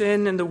of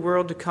sin in the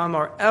world to come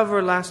are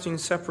everlasting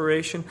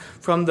separation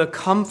from the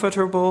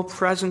comfortable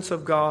presence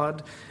of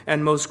God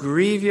and most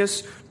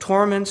grievous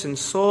torments in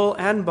soul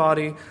and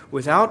body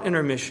without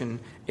intermission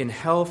in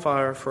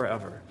hellfire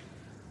forever.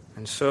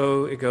 And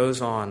so it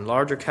goes on.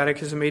 Larger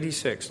Catechism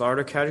 86,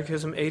 Larger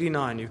Catechism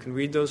 89. You can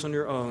read those on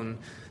your own.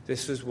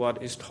 This is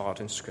what is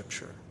taught in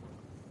Scripture.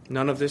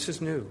 None of this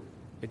is new.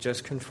 It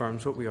just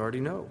confirms what we already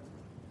know.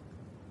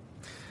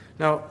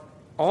 Now,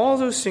 all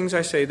those things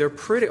I say,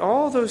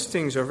 all those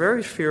things are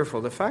very fearful.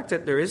 The fact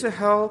that there is a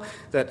hell,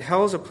 that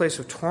hell is a place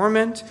of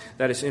torment,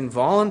 that is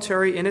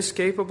involuntary,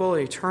 inescapable,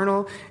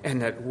 eternal, and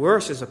that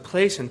worse is a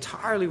place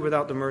entirely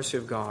without the mercy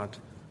of God.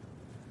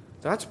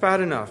 That's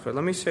bad enough, but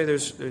let me say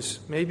there's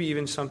maybe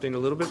even something a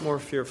little bit more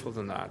fearful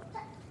than that.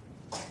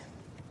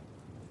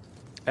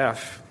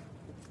 F.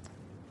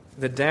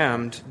 The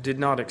damned did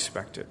not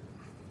expect it.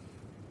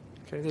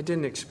 Okay, they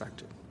didn't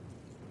expect it.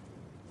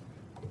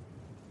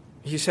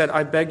 He said,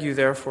 I beg you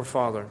therefore,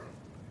 Father,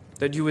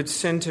 that you would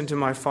send into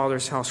my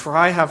Father's house, for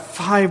I have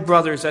 5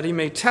 brothers, that he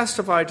may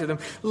testify to them,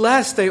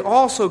 lest they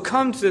also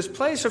come to this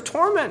place of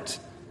torment.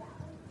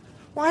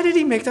 Why did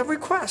he make that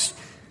request?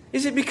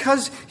 Is it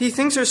because he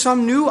thinks there's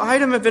some new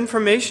item of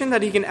information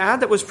that he can add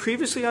that was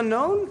previously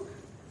unknown?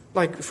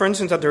 Like, for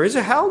instance, that there is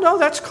a hell? No,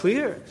 that's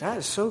clear. That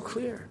is so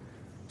clear.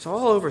 It's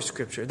all over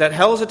Scripture. That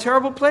hell is a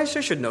terrible place,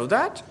 they should know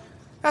that.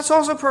 That's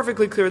also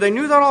perfectly clear. They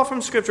knew that all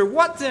from Scripture.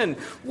 What then?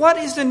 What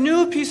is the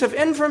new piece of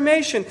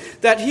information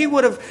that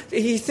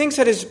he thinks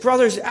that his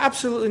brothers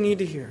absolutely need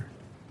to hear?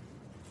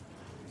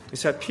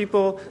 It's that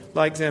people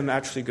like them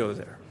actually go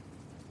there.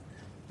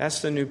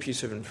 That's the new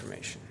piece of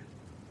information.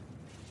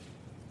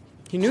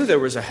 He knew there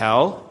was a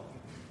hell.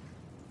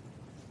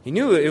 He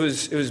knew it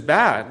was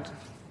bad.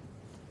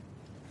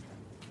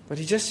 But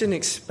he just didn't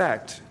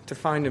expect to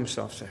find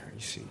himself there,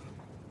 you see.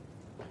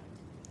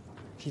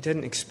 He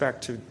didn't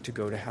expect to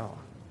go to hell.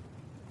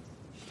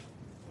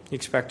 He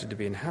expected to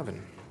be in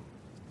heaven.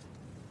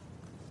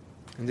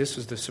 And this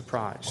was the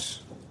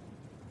surprise.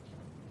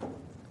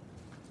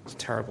 It's a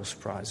terrible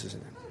surprise,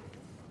 isn't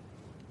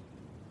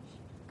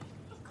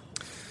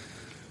it?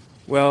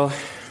 Well,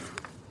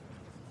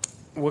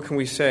 what can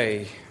we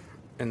say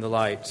in the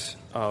light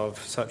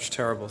of such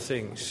terrible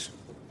things?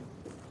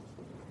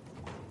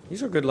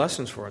 These are good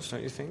lessons for us,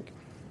 don't you think?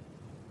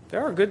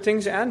 There are good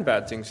things and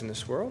bad things in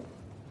this world.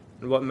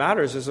 And what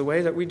matters is the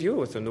way that we deal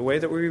with them, the way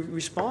that we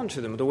respond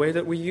to them, the way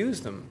that we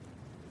use them,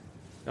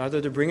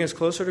 either to bring us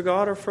closer to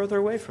God or further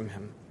away from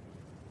Him.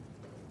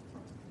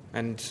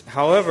 And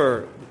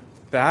however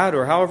bad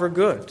or however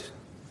good,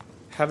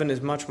 heaven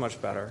is much,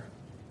 much better.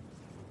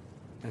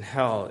 And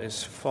hell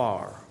is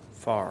far,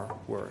 far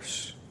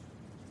worse.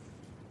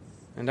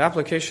 And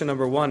application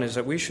number 1 is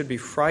that we should be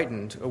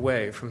frightened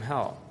away from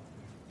hell.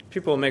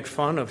 People make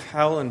fun of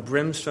hell and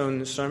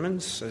brimstone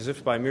sermons as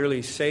if by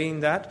merely saying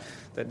that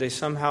they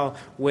somehow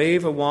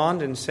wave a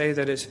wand and say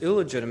that it's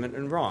illegitimate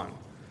and wrong.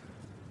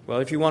 Well,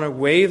 if you want to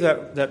wave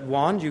that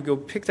wand, you go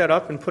pick that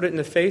up and put it in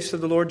the face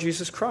of the Lord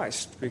Jesus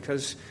Christ,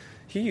 because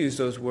He used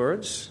those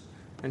words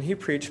and He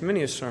preached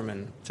many a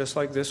sermon, just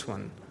like this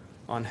one,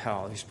 on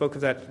hell. He spoke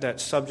of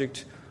that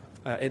subject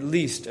at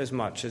least as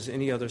much as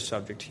any other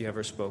subject He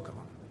ever spoke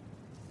on.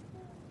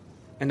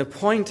 And the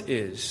point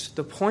is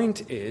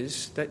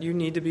that you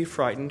need to be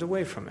frightened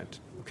away from it.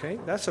 Okay?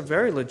 That's a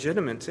very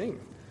legitimate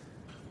thing.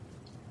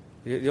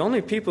 The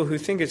only people who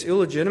think it's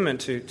illegitimate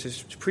to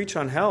preach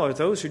on hell are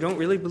those who don't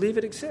really believe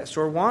it exists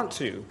or want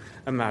to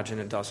imagine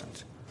it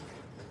doesn't.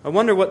 I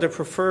wonder what the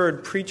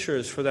preferred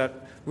preachers for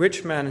that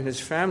rich man and his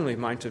family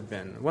might have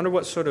been. I wonder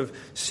what sort of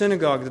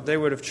synagogue that they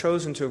would have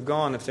chosen to have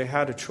gone if they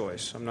had a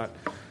choice.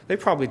 They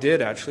probably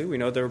did, actually. We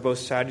know there were both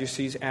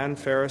Sadducees and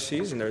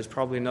Pharisees, and there's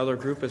probably another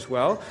group as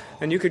well.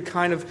 And you could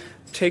kind of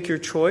take your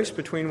choice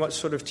between what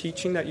sort of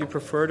teaching that you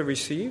prefer to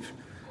receive.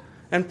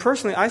 And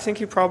personally, I think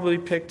he probably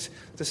picked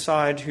the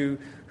side who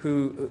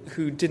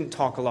didn't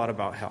talk a lot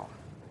about hell.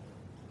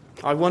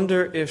 I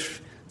wonder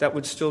if that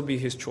would still be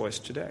his choice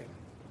today.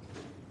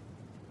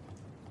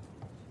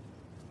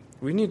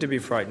 We need to be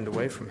frightened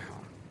away from hell.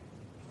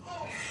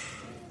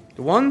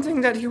 The one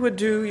thing that he would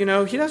do,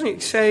 he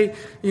doesn't say,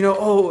 give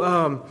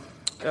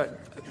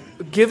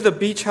the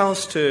beach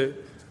house to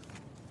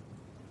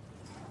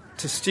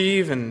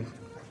Steve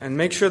and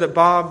make sure that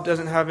Bob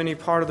doesn't have any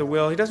part of the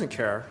will. He doesn't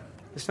care.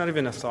 It's not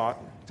even a thought.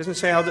 He doesn't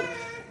say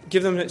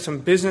give them some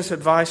business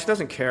advice. He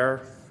doesn't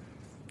care.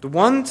 The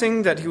one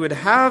thing that he would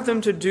have them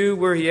to do,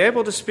 were he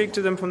able to speak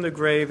to them from the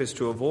grave, is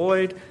to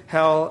avoid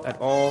hell at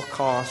all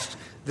costs.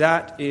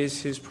 That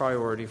is his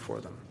priority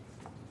for them.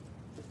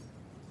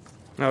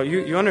 Now,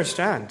 you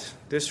understand,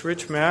 this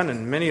rich man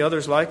and many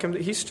others like him,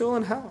 he's still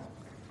in hell.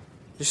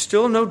 There's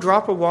still no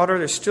drop of water.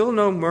 There's still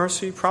no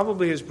mercy.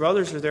 Probably his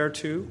brothers are there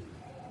too.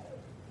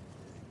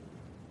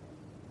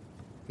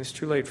 It's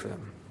too late for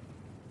them.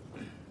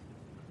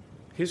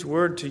 His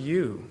word to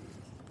you,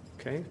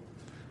 okay?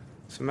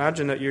 So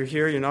imagine that you're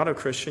here, you're not a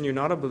Christian, you're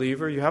not a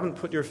believer, you haven't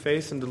put your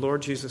faith in the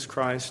Lord Jesus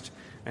Christ,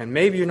 and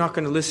maybe you're not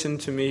going to listen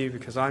to me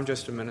because I'm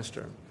just a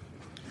minister.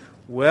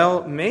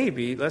 Well,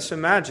 maybe, let's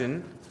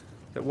imagine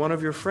that one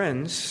of your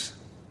friends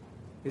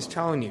is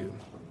telling you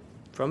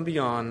from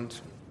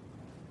beyond,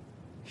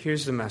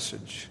 here's the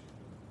message: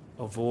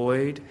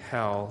 avoid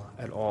hell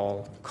at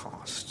all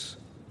costs.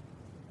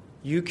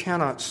 You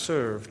cannot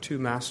serve 2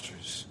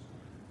 masters.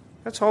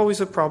 That's always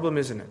a problem,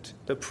 isn't it?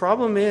 The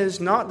problem is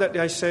not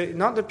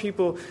that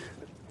people,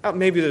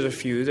 maybe there's a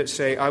few that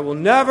say, I will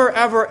never,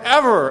 ever,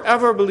 ever,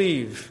 ever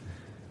believe.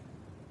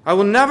 I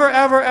will never,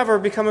 ever, ever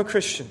become a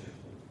Christian.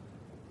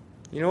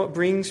 You know what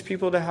brings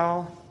people to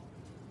hell?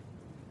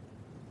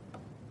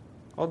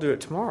 I'll do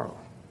it tomorrow.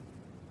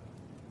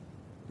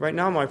 Right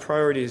now, my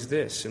priority is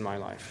this in my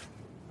life.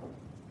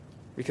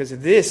 Because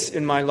this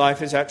in my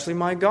life is actually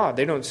my God.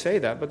 They don't say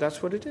that, but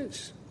that's what it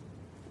is.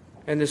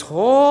 And this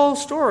whole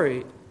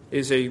story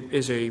is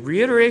a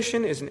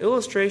reiteration, is an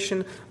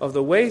illustration of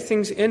the way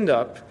things end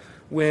up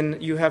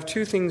when you have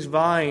 2 things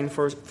vying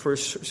for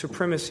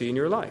supremacy in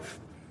your life.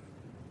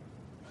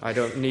 I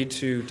don't need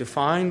to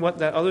define what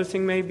that other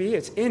thing may be.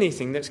 It's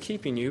anything that's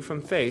keeping you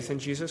from faith in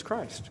Jesus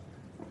Christ.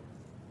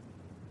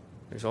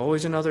 There's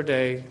always another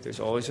day. There's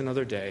always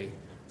another day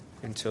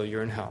until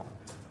you're in hell.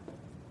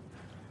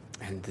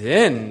 And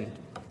then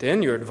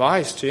your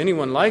advice to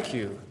anyone like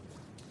you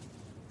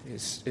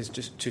is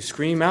just to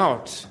scream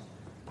out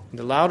in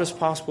the loudest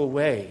possible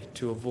way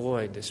to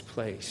avoid this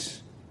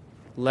place,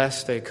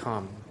 lest they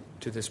come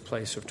to this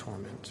place of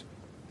torment.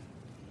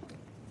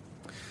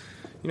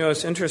 You know,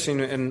 it's interesting,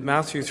 in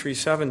Matthew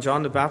 3:7,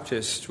 John the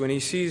Baptist, when he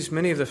sees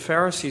many of the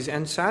Pharisees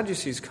and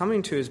Sadducees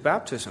coming to his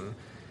baptism,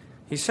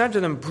 he said to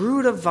them,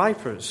 "Brood of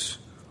vipers,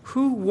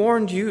 who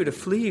warned you to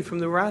flee from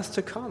the wrath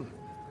to come?"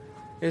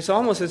 It's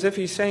almost as if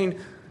he's saying,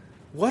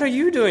 what are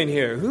you doing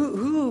here?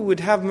 Who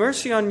would have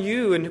mercy on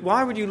you, and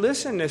why would you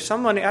listen if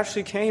someone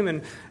actually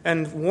came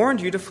and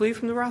warned you to flee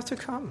from the wrath to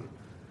come?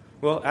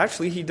 Well,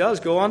 actually, he does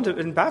go on to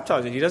and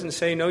baptize you. He doesn't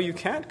say, no, you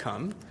can't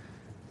come.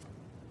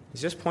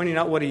 He's just pointing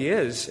out what he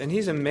is, and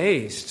he's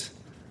amazed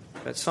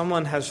that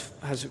someone has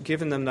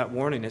given them that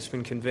warning. It's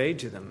been conveyed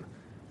to them,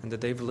 and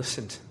that they've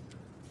listened.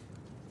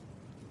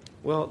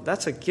 Well,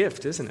 that's a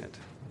gift, isn't it?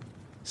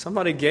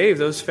 Somebody gave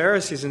those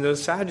Pharisees and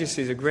those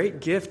Sadducees a great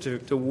gift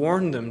to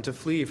warn them to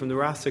flee from the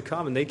wrath to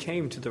come, and they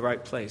came to the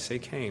right place. They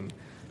came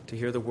to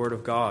hear the word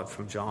of God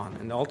from John,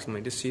 and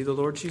ultimately to see the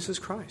Lord Jesus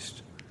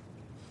Christ.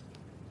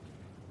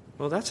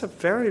 Well, that's a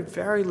very,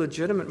 very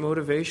legitimate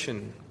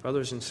motivation,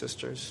 brothers and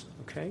sisters,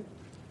 okay?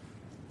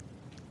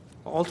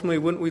 Ultimately,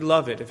 wouldn't we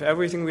love it if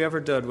everything we ever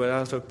did was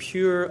out of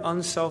pure,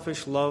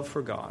 unselfish love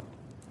for God?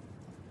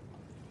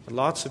 But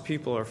lots of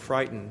people are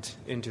frightened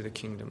into the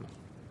kingdom,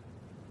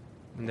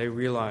 and they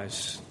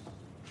realize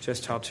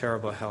just how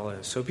terrible hell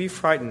is. So be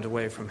frightened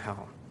away from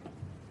hell.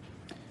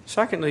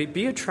 Secondly,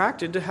 be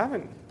attracted to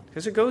heaven,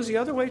 because it goes the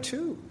other way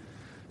too.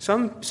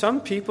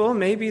 Some people,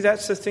 maybe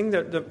that's the thing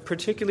that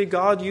particularly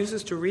God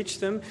uses to reach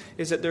them,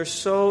 is that they're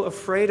so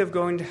afraid of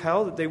going to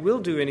hell that they will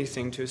do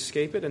anything to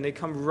escape it, and they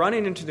come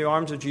running into the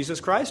arms of Jesus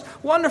Christ.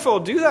 Wonderful,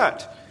 do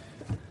that.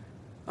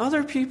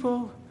 Other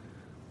people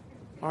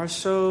are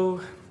so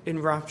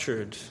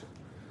enraptured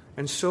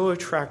and so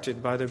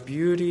attracted by the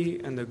beauty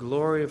and the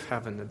glory of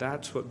heaven that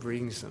that's what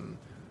brings them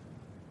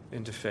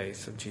into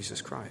faith of Jesus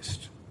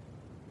Christ.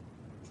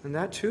 And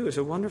that too is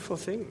a wonderful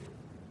thing.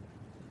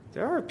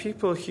 There are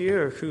people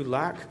here who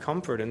lack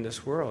comfort in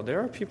this world.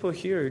 There are people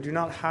here who do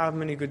not have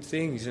many good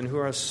things and who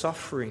are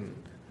suffering.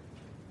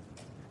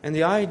 And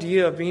the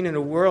idea of being in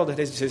a world that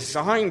is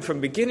designed from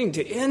beginning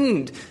to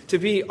end to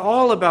be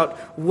all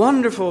about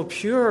wonderful,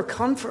 pure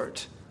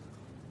comfort,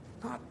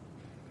 not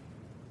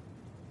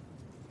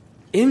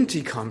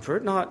empty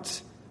comfort,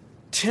 not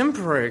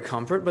temporary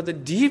comfort, but the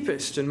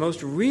deepest and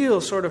most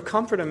real sort of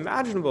comfort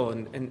imaginable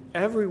in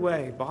every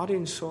way, body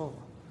and soul.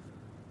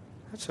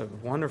 That's a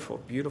wonderful,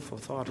 beautiful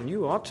thought, and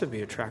you ought to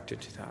be attracted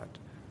to that.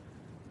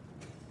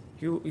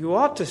 You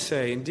ought to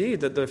say,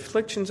 indeed, that the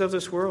afflictions of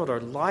this world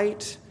are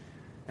light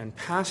and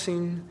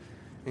passing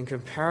in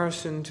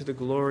comparison to the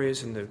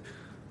glories and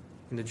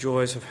the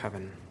joys of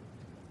heaven.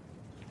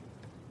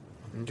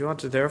 And you ought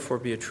to therefore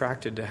be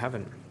attracted to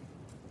heaven.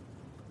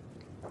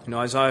 You know,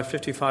 Isaiah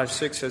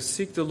 55:6 says,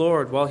 "Seek the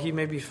Lord while he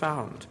may be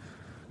found.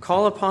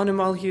 Call upon him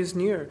while he is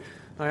near."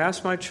 I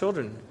asked my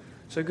children,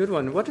 it's a good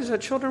one, what does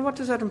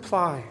that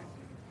imply?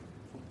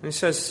 And he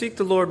says, seek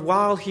the Lord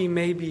while he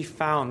may be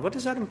found. What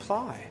does that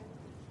imply?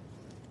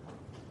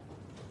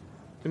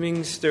 It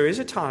means there is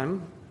a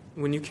time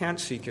when you can't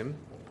seek him.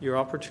 Your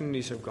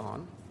opportunities have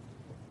gone.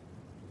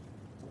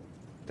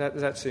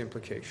 That's the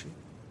implication.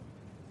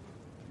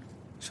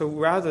 So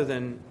rather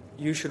than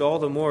you should all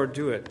the more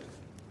do it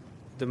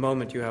the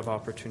moment you have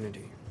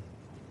opportunity.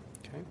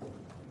 Okay?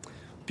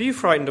 Be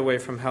frightened away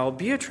from hell.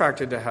 Be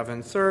attracted to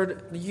heaven.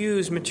 Third,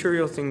 use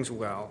material things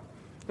well.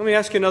 Let me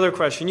ask you another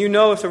question. You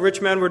know if the rich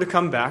man were to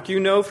come back, you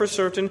know for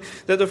certain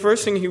that the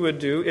first thing he would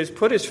do is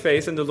put his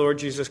faith in the Lord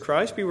Jesus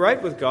Christ, be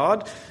right with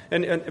God,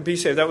 and be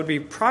saved. That would be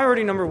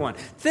priority number one.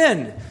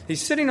 Then,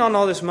 he's sitting on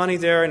all this money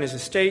there in his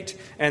estate,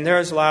 and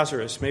there's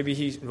Lazarus.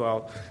 Maybe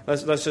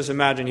let's just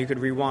imagine you could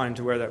rewind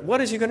to where that. What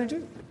is he going to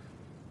do?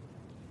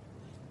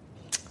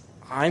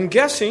 I'm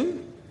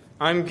guessing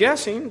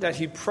that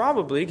he'd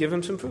probably give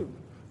him some food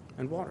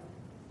and water.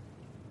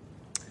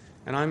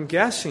 And I'm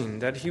guessing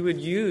that he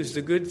would use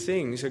the good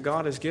things that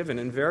God has given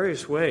in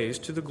various ways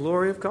to the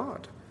glory of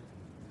God.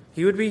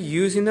 He would be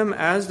using them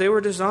as they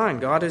were designed.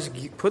 God has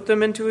put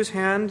them into his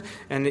hand,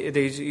 and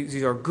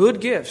these are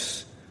good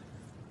gifts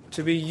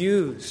to be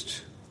used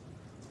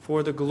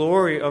for the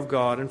glory of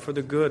God and for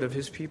the good of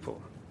his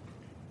people.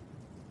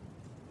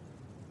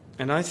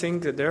 And I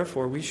think that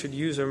therefore we should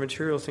use our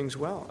material things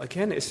well.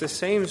 Again, it's the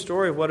same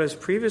story of what has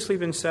previously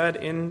been said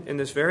in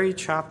this very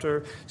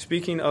chapter,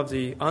 speaking of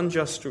the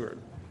unjust steward.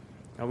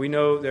 Now we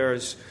know there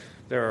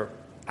are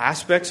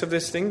aspects of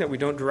this thing that we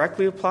don't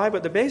directly apply,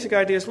 but the basic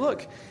idea is,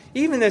 look,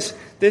 even this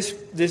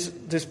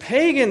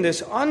pagan,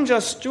 this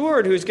unjust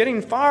steward who's getting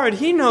fired,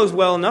 he knows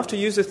well enough to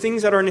use the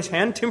things that are in his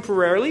hand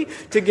temporarily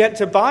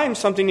to buy him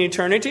something in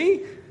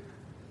eternity.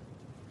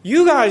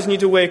 You guys need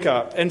to wake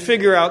up and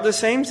figure out the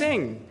same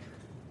thing.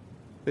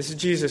 This is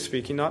Jesus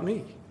speaking, not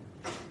me.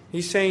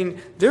 He's saying,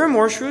 they're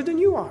more shrewd than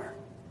you are.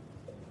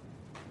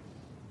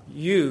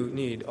 We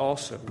need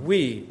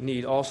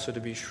also to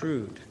be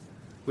shrewd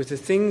with the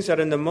things that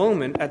in the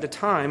moment, at the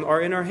time, are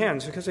in our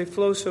hands because they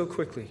flow so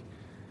quickly.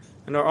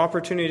 And our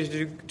opportunity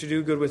to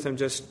do good with them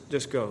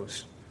just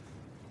goes.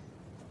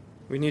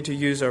 We need to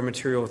use our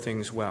material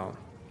things well.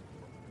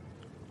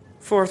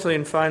 Fourthly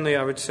and finally,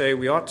 I would say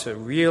we ought to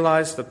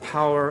realize the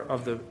power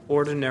of the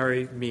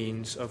ordinary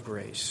means of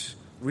grace.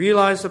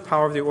 Realize the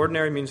power of the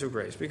ordinary means of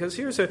grace. Because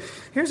here's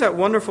that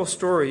wonderful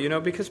story,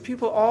 because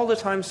people all the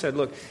time said,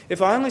 look,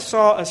 if I only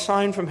saw a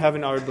sign from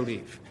heaven, I would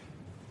believe.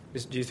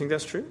 Do you think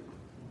that's true?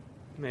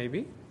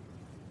 Maybe.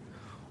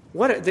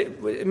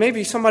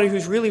 Maybe somebody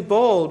who's really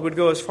bold would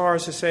go as far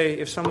as to say,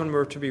 if someone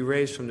were to be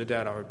raised from the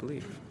dead, I would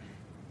believe.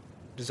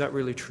 Is that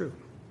really true?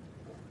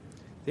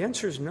 The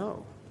answer is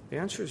no. The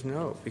answer is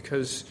no,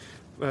 because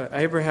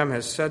Abraham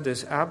has said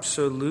this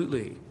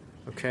absolutely.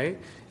 Okay?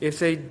 If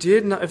they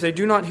do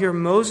not hear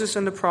Moses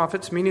and the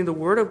prophets, meaning the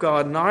word of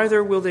God,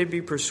 neither will they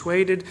be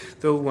persuaded,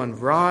 though one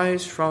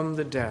rise from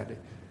the dead.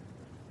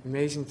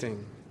 Amazing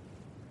thing.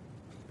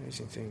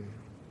 Amazing thing.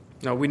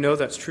 Now, we know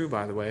that's true,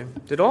 by the way.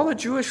 Did all the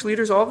Jewish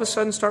leaders all of a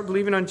sudden start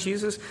believing on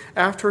Jesus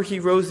after he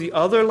rose the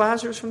other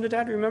Lazarus from the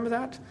dead? Remember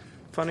that?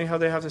 Funny how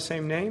they have the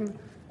same name.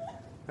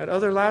 That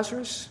other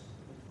Lazarus?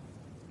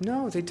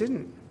 No, they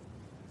didn't.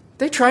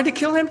 They tried to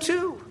kill him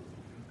too.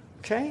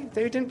 Okay?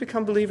 They didn't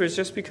become believers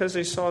just because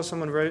they saw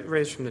someone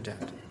raised from the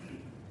dead.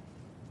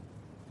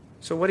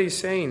 So what he's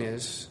saying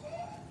is,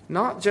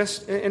 not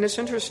just, and it's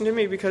interesting to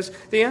me because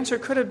the answer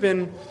could have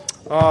been,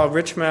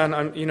 rich man,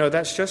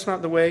 that's just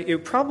not the way.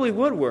 It probably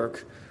would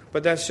work,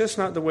 but that's just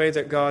not the way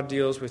that God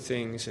deals with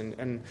things,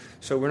 and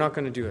so we're not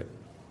going to do it.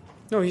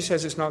 No, he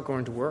says it's not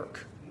going to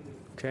work.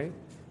 Okay?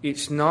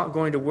 It's not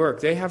going to work.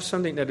 They have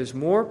something that is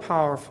more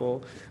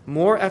powerful,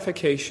 more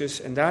efficacious,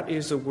 and that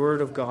is the Word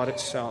of God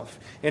itself.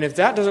 And if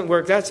that doesn't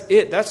work, that's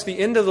it. That's the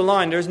end of the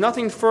line. There's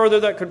nothing further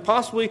that could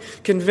possibly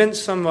convince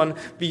someone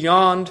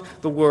beyond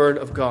the Word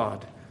of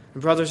God.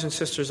 And brothers and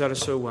sisters, that is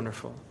so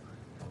wonderful.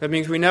 That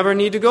means we never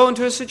need to go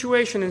into a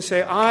situation and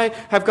say, I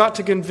have got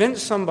to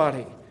convince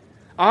somebody.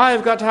 I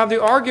have got to have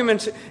the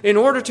arguments in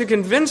order to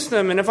convince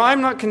them. And if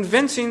I'm not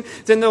convincing,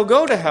 then they'll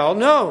go to hell.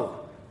 No.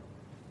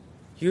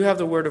 You have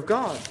the Word of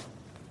God.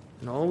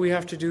 And all we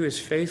have to do is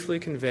faithfully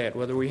convey it,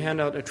 whether we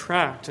hand out a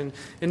tract, an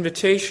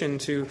invitation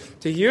to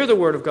hear the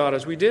Word of God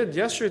as we did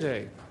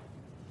yesterday,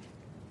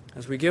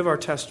 as we give our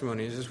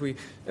testimonies, as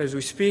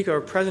we speak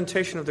our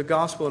presentation of the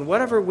gospel, in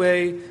whatever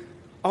way,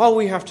 all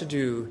we have to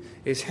do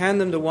is hand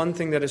them the one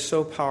thing that is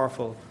so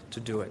powerful to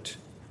do it.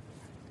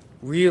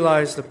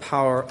 Realize the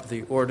power of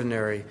the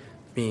ordinary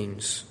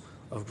means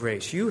of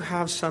grace. You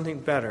have something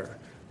better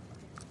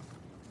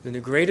than the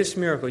greatest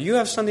miracle. You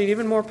have something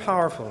even more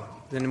powerful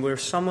than were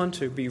someone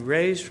to be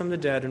raised from the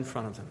dead in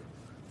front of them.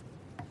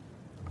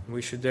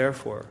 We should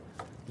therefore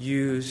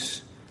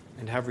use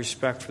and have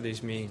respect for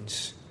these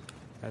means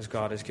as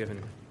God has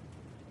given.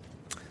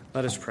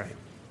 Let us pray.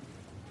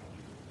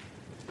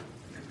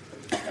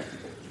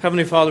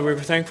 Heavenly Father, we are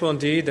thankful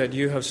indeed that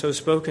you have so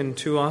spoken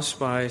to us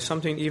by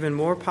something even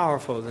more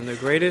powerful than the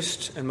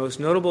greatest and most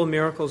notable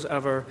miracles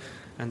ever,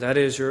 and that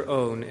is your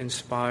own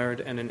inspired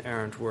and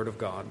inerrant Word of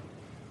God.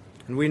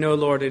 And we know,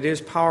 Lord, it is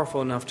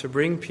powerful enough to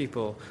bring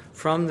people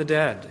from the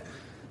dead,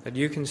 that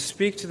you can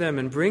speak to them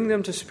and bring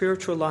them to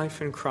spiritual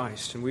life in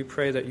Christ, and we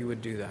pray that you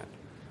would do that.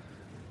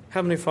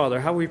 Heavenly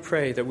Father, how we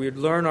pray that we would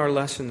learn our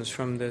lessons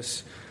from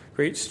this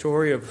great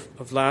story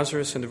of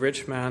Lazarus and the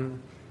rich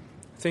man,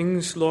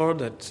 things, Lord,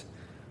 that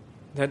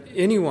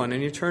anyone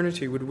in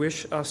eternity would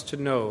wish us to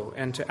know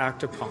and to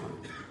act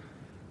upon.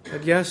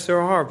 That yes,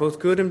 there are both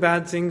good and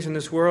bad things in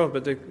this world,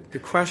 but the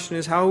question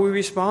is how we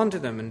respond to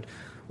them, and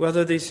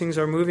whether these things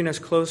are moving us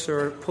closer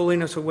or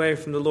pulling us away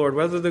from the Lord,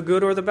 whether the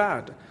good or the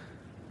bad.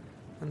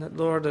 And that,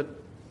 Lord, that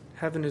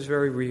heaven is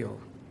very real.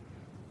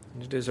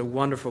 And it is a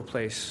wonderful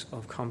place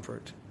of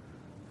comfort.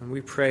 And we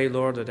pray,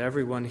 Lord, that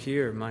everyone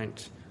here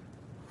might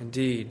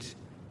indeed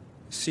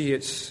see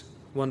its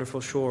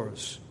wonderful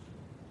shores.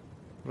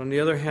 But on the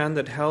other hand,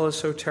 that hell is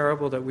so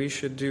terrible that we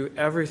should do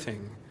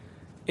everything,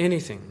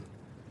 anything,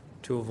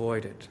 to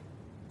avoid it.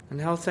 And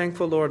how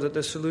thankful, Lord, that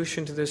the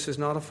solution to this is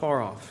not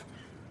afar off,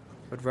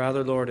 but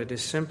rather, Lord, it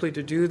is simply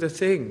to do the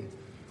thing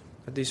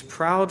that these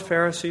proud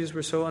Pharisees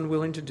were so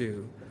unwilling to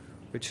do,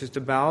 which is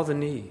to bow the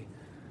knee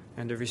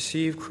and to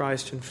receive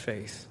Christ in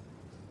faith.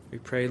 We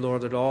pray,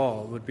 Lord, that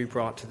all would be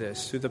brought to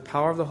this through the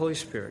power of the Holy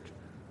Spirit.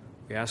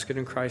 We ask it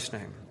in Christ's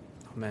name.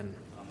 Amen.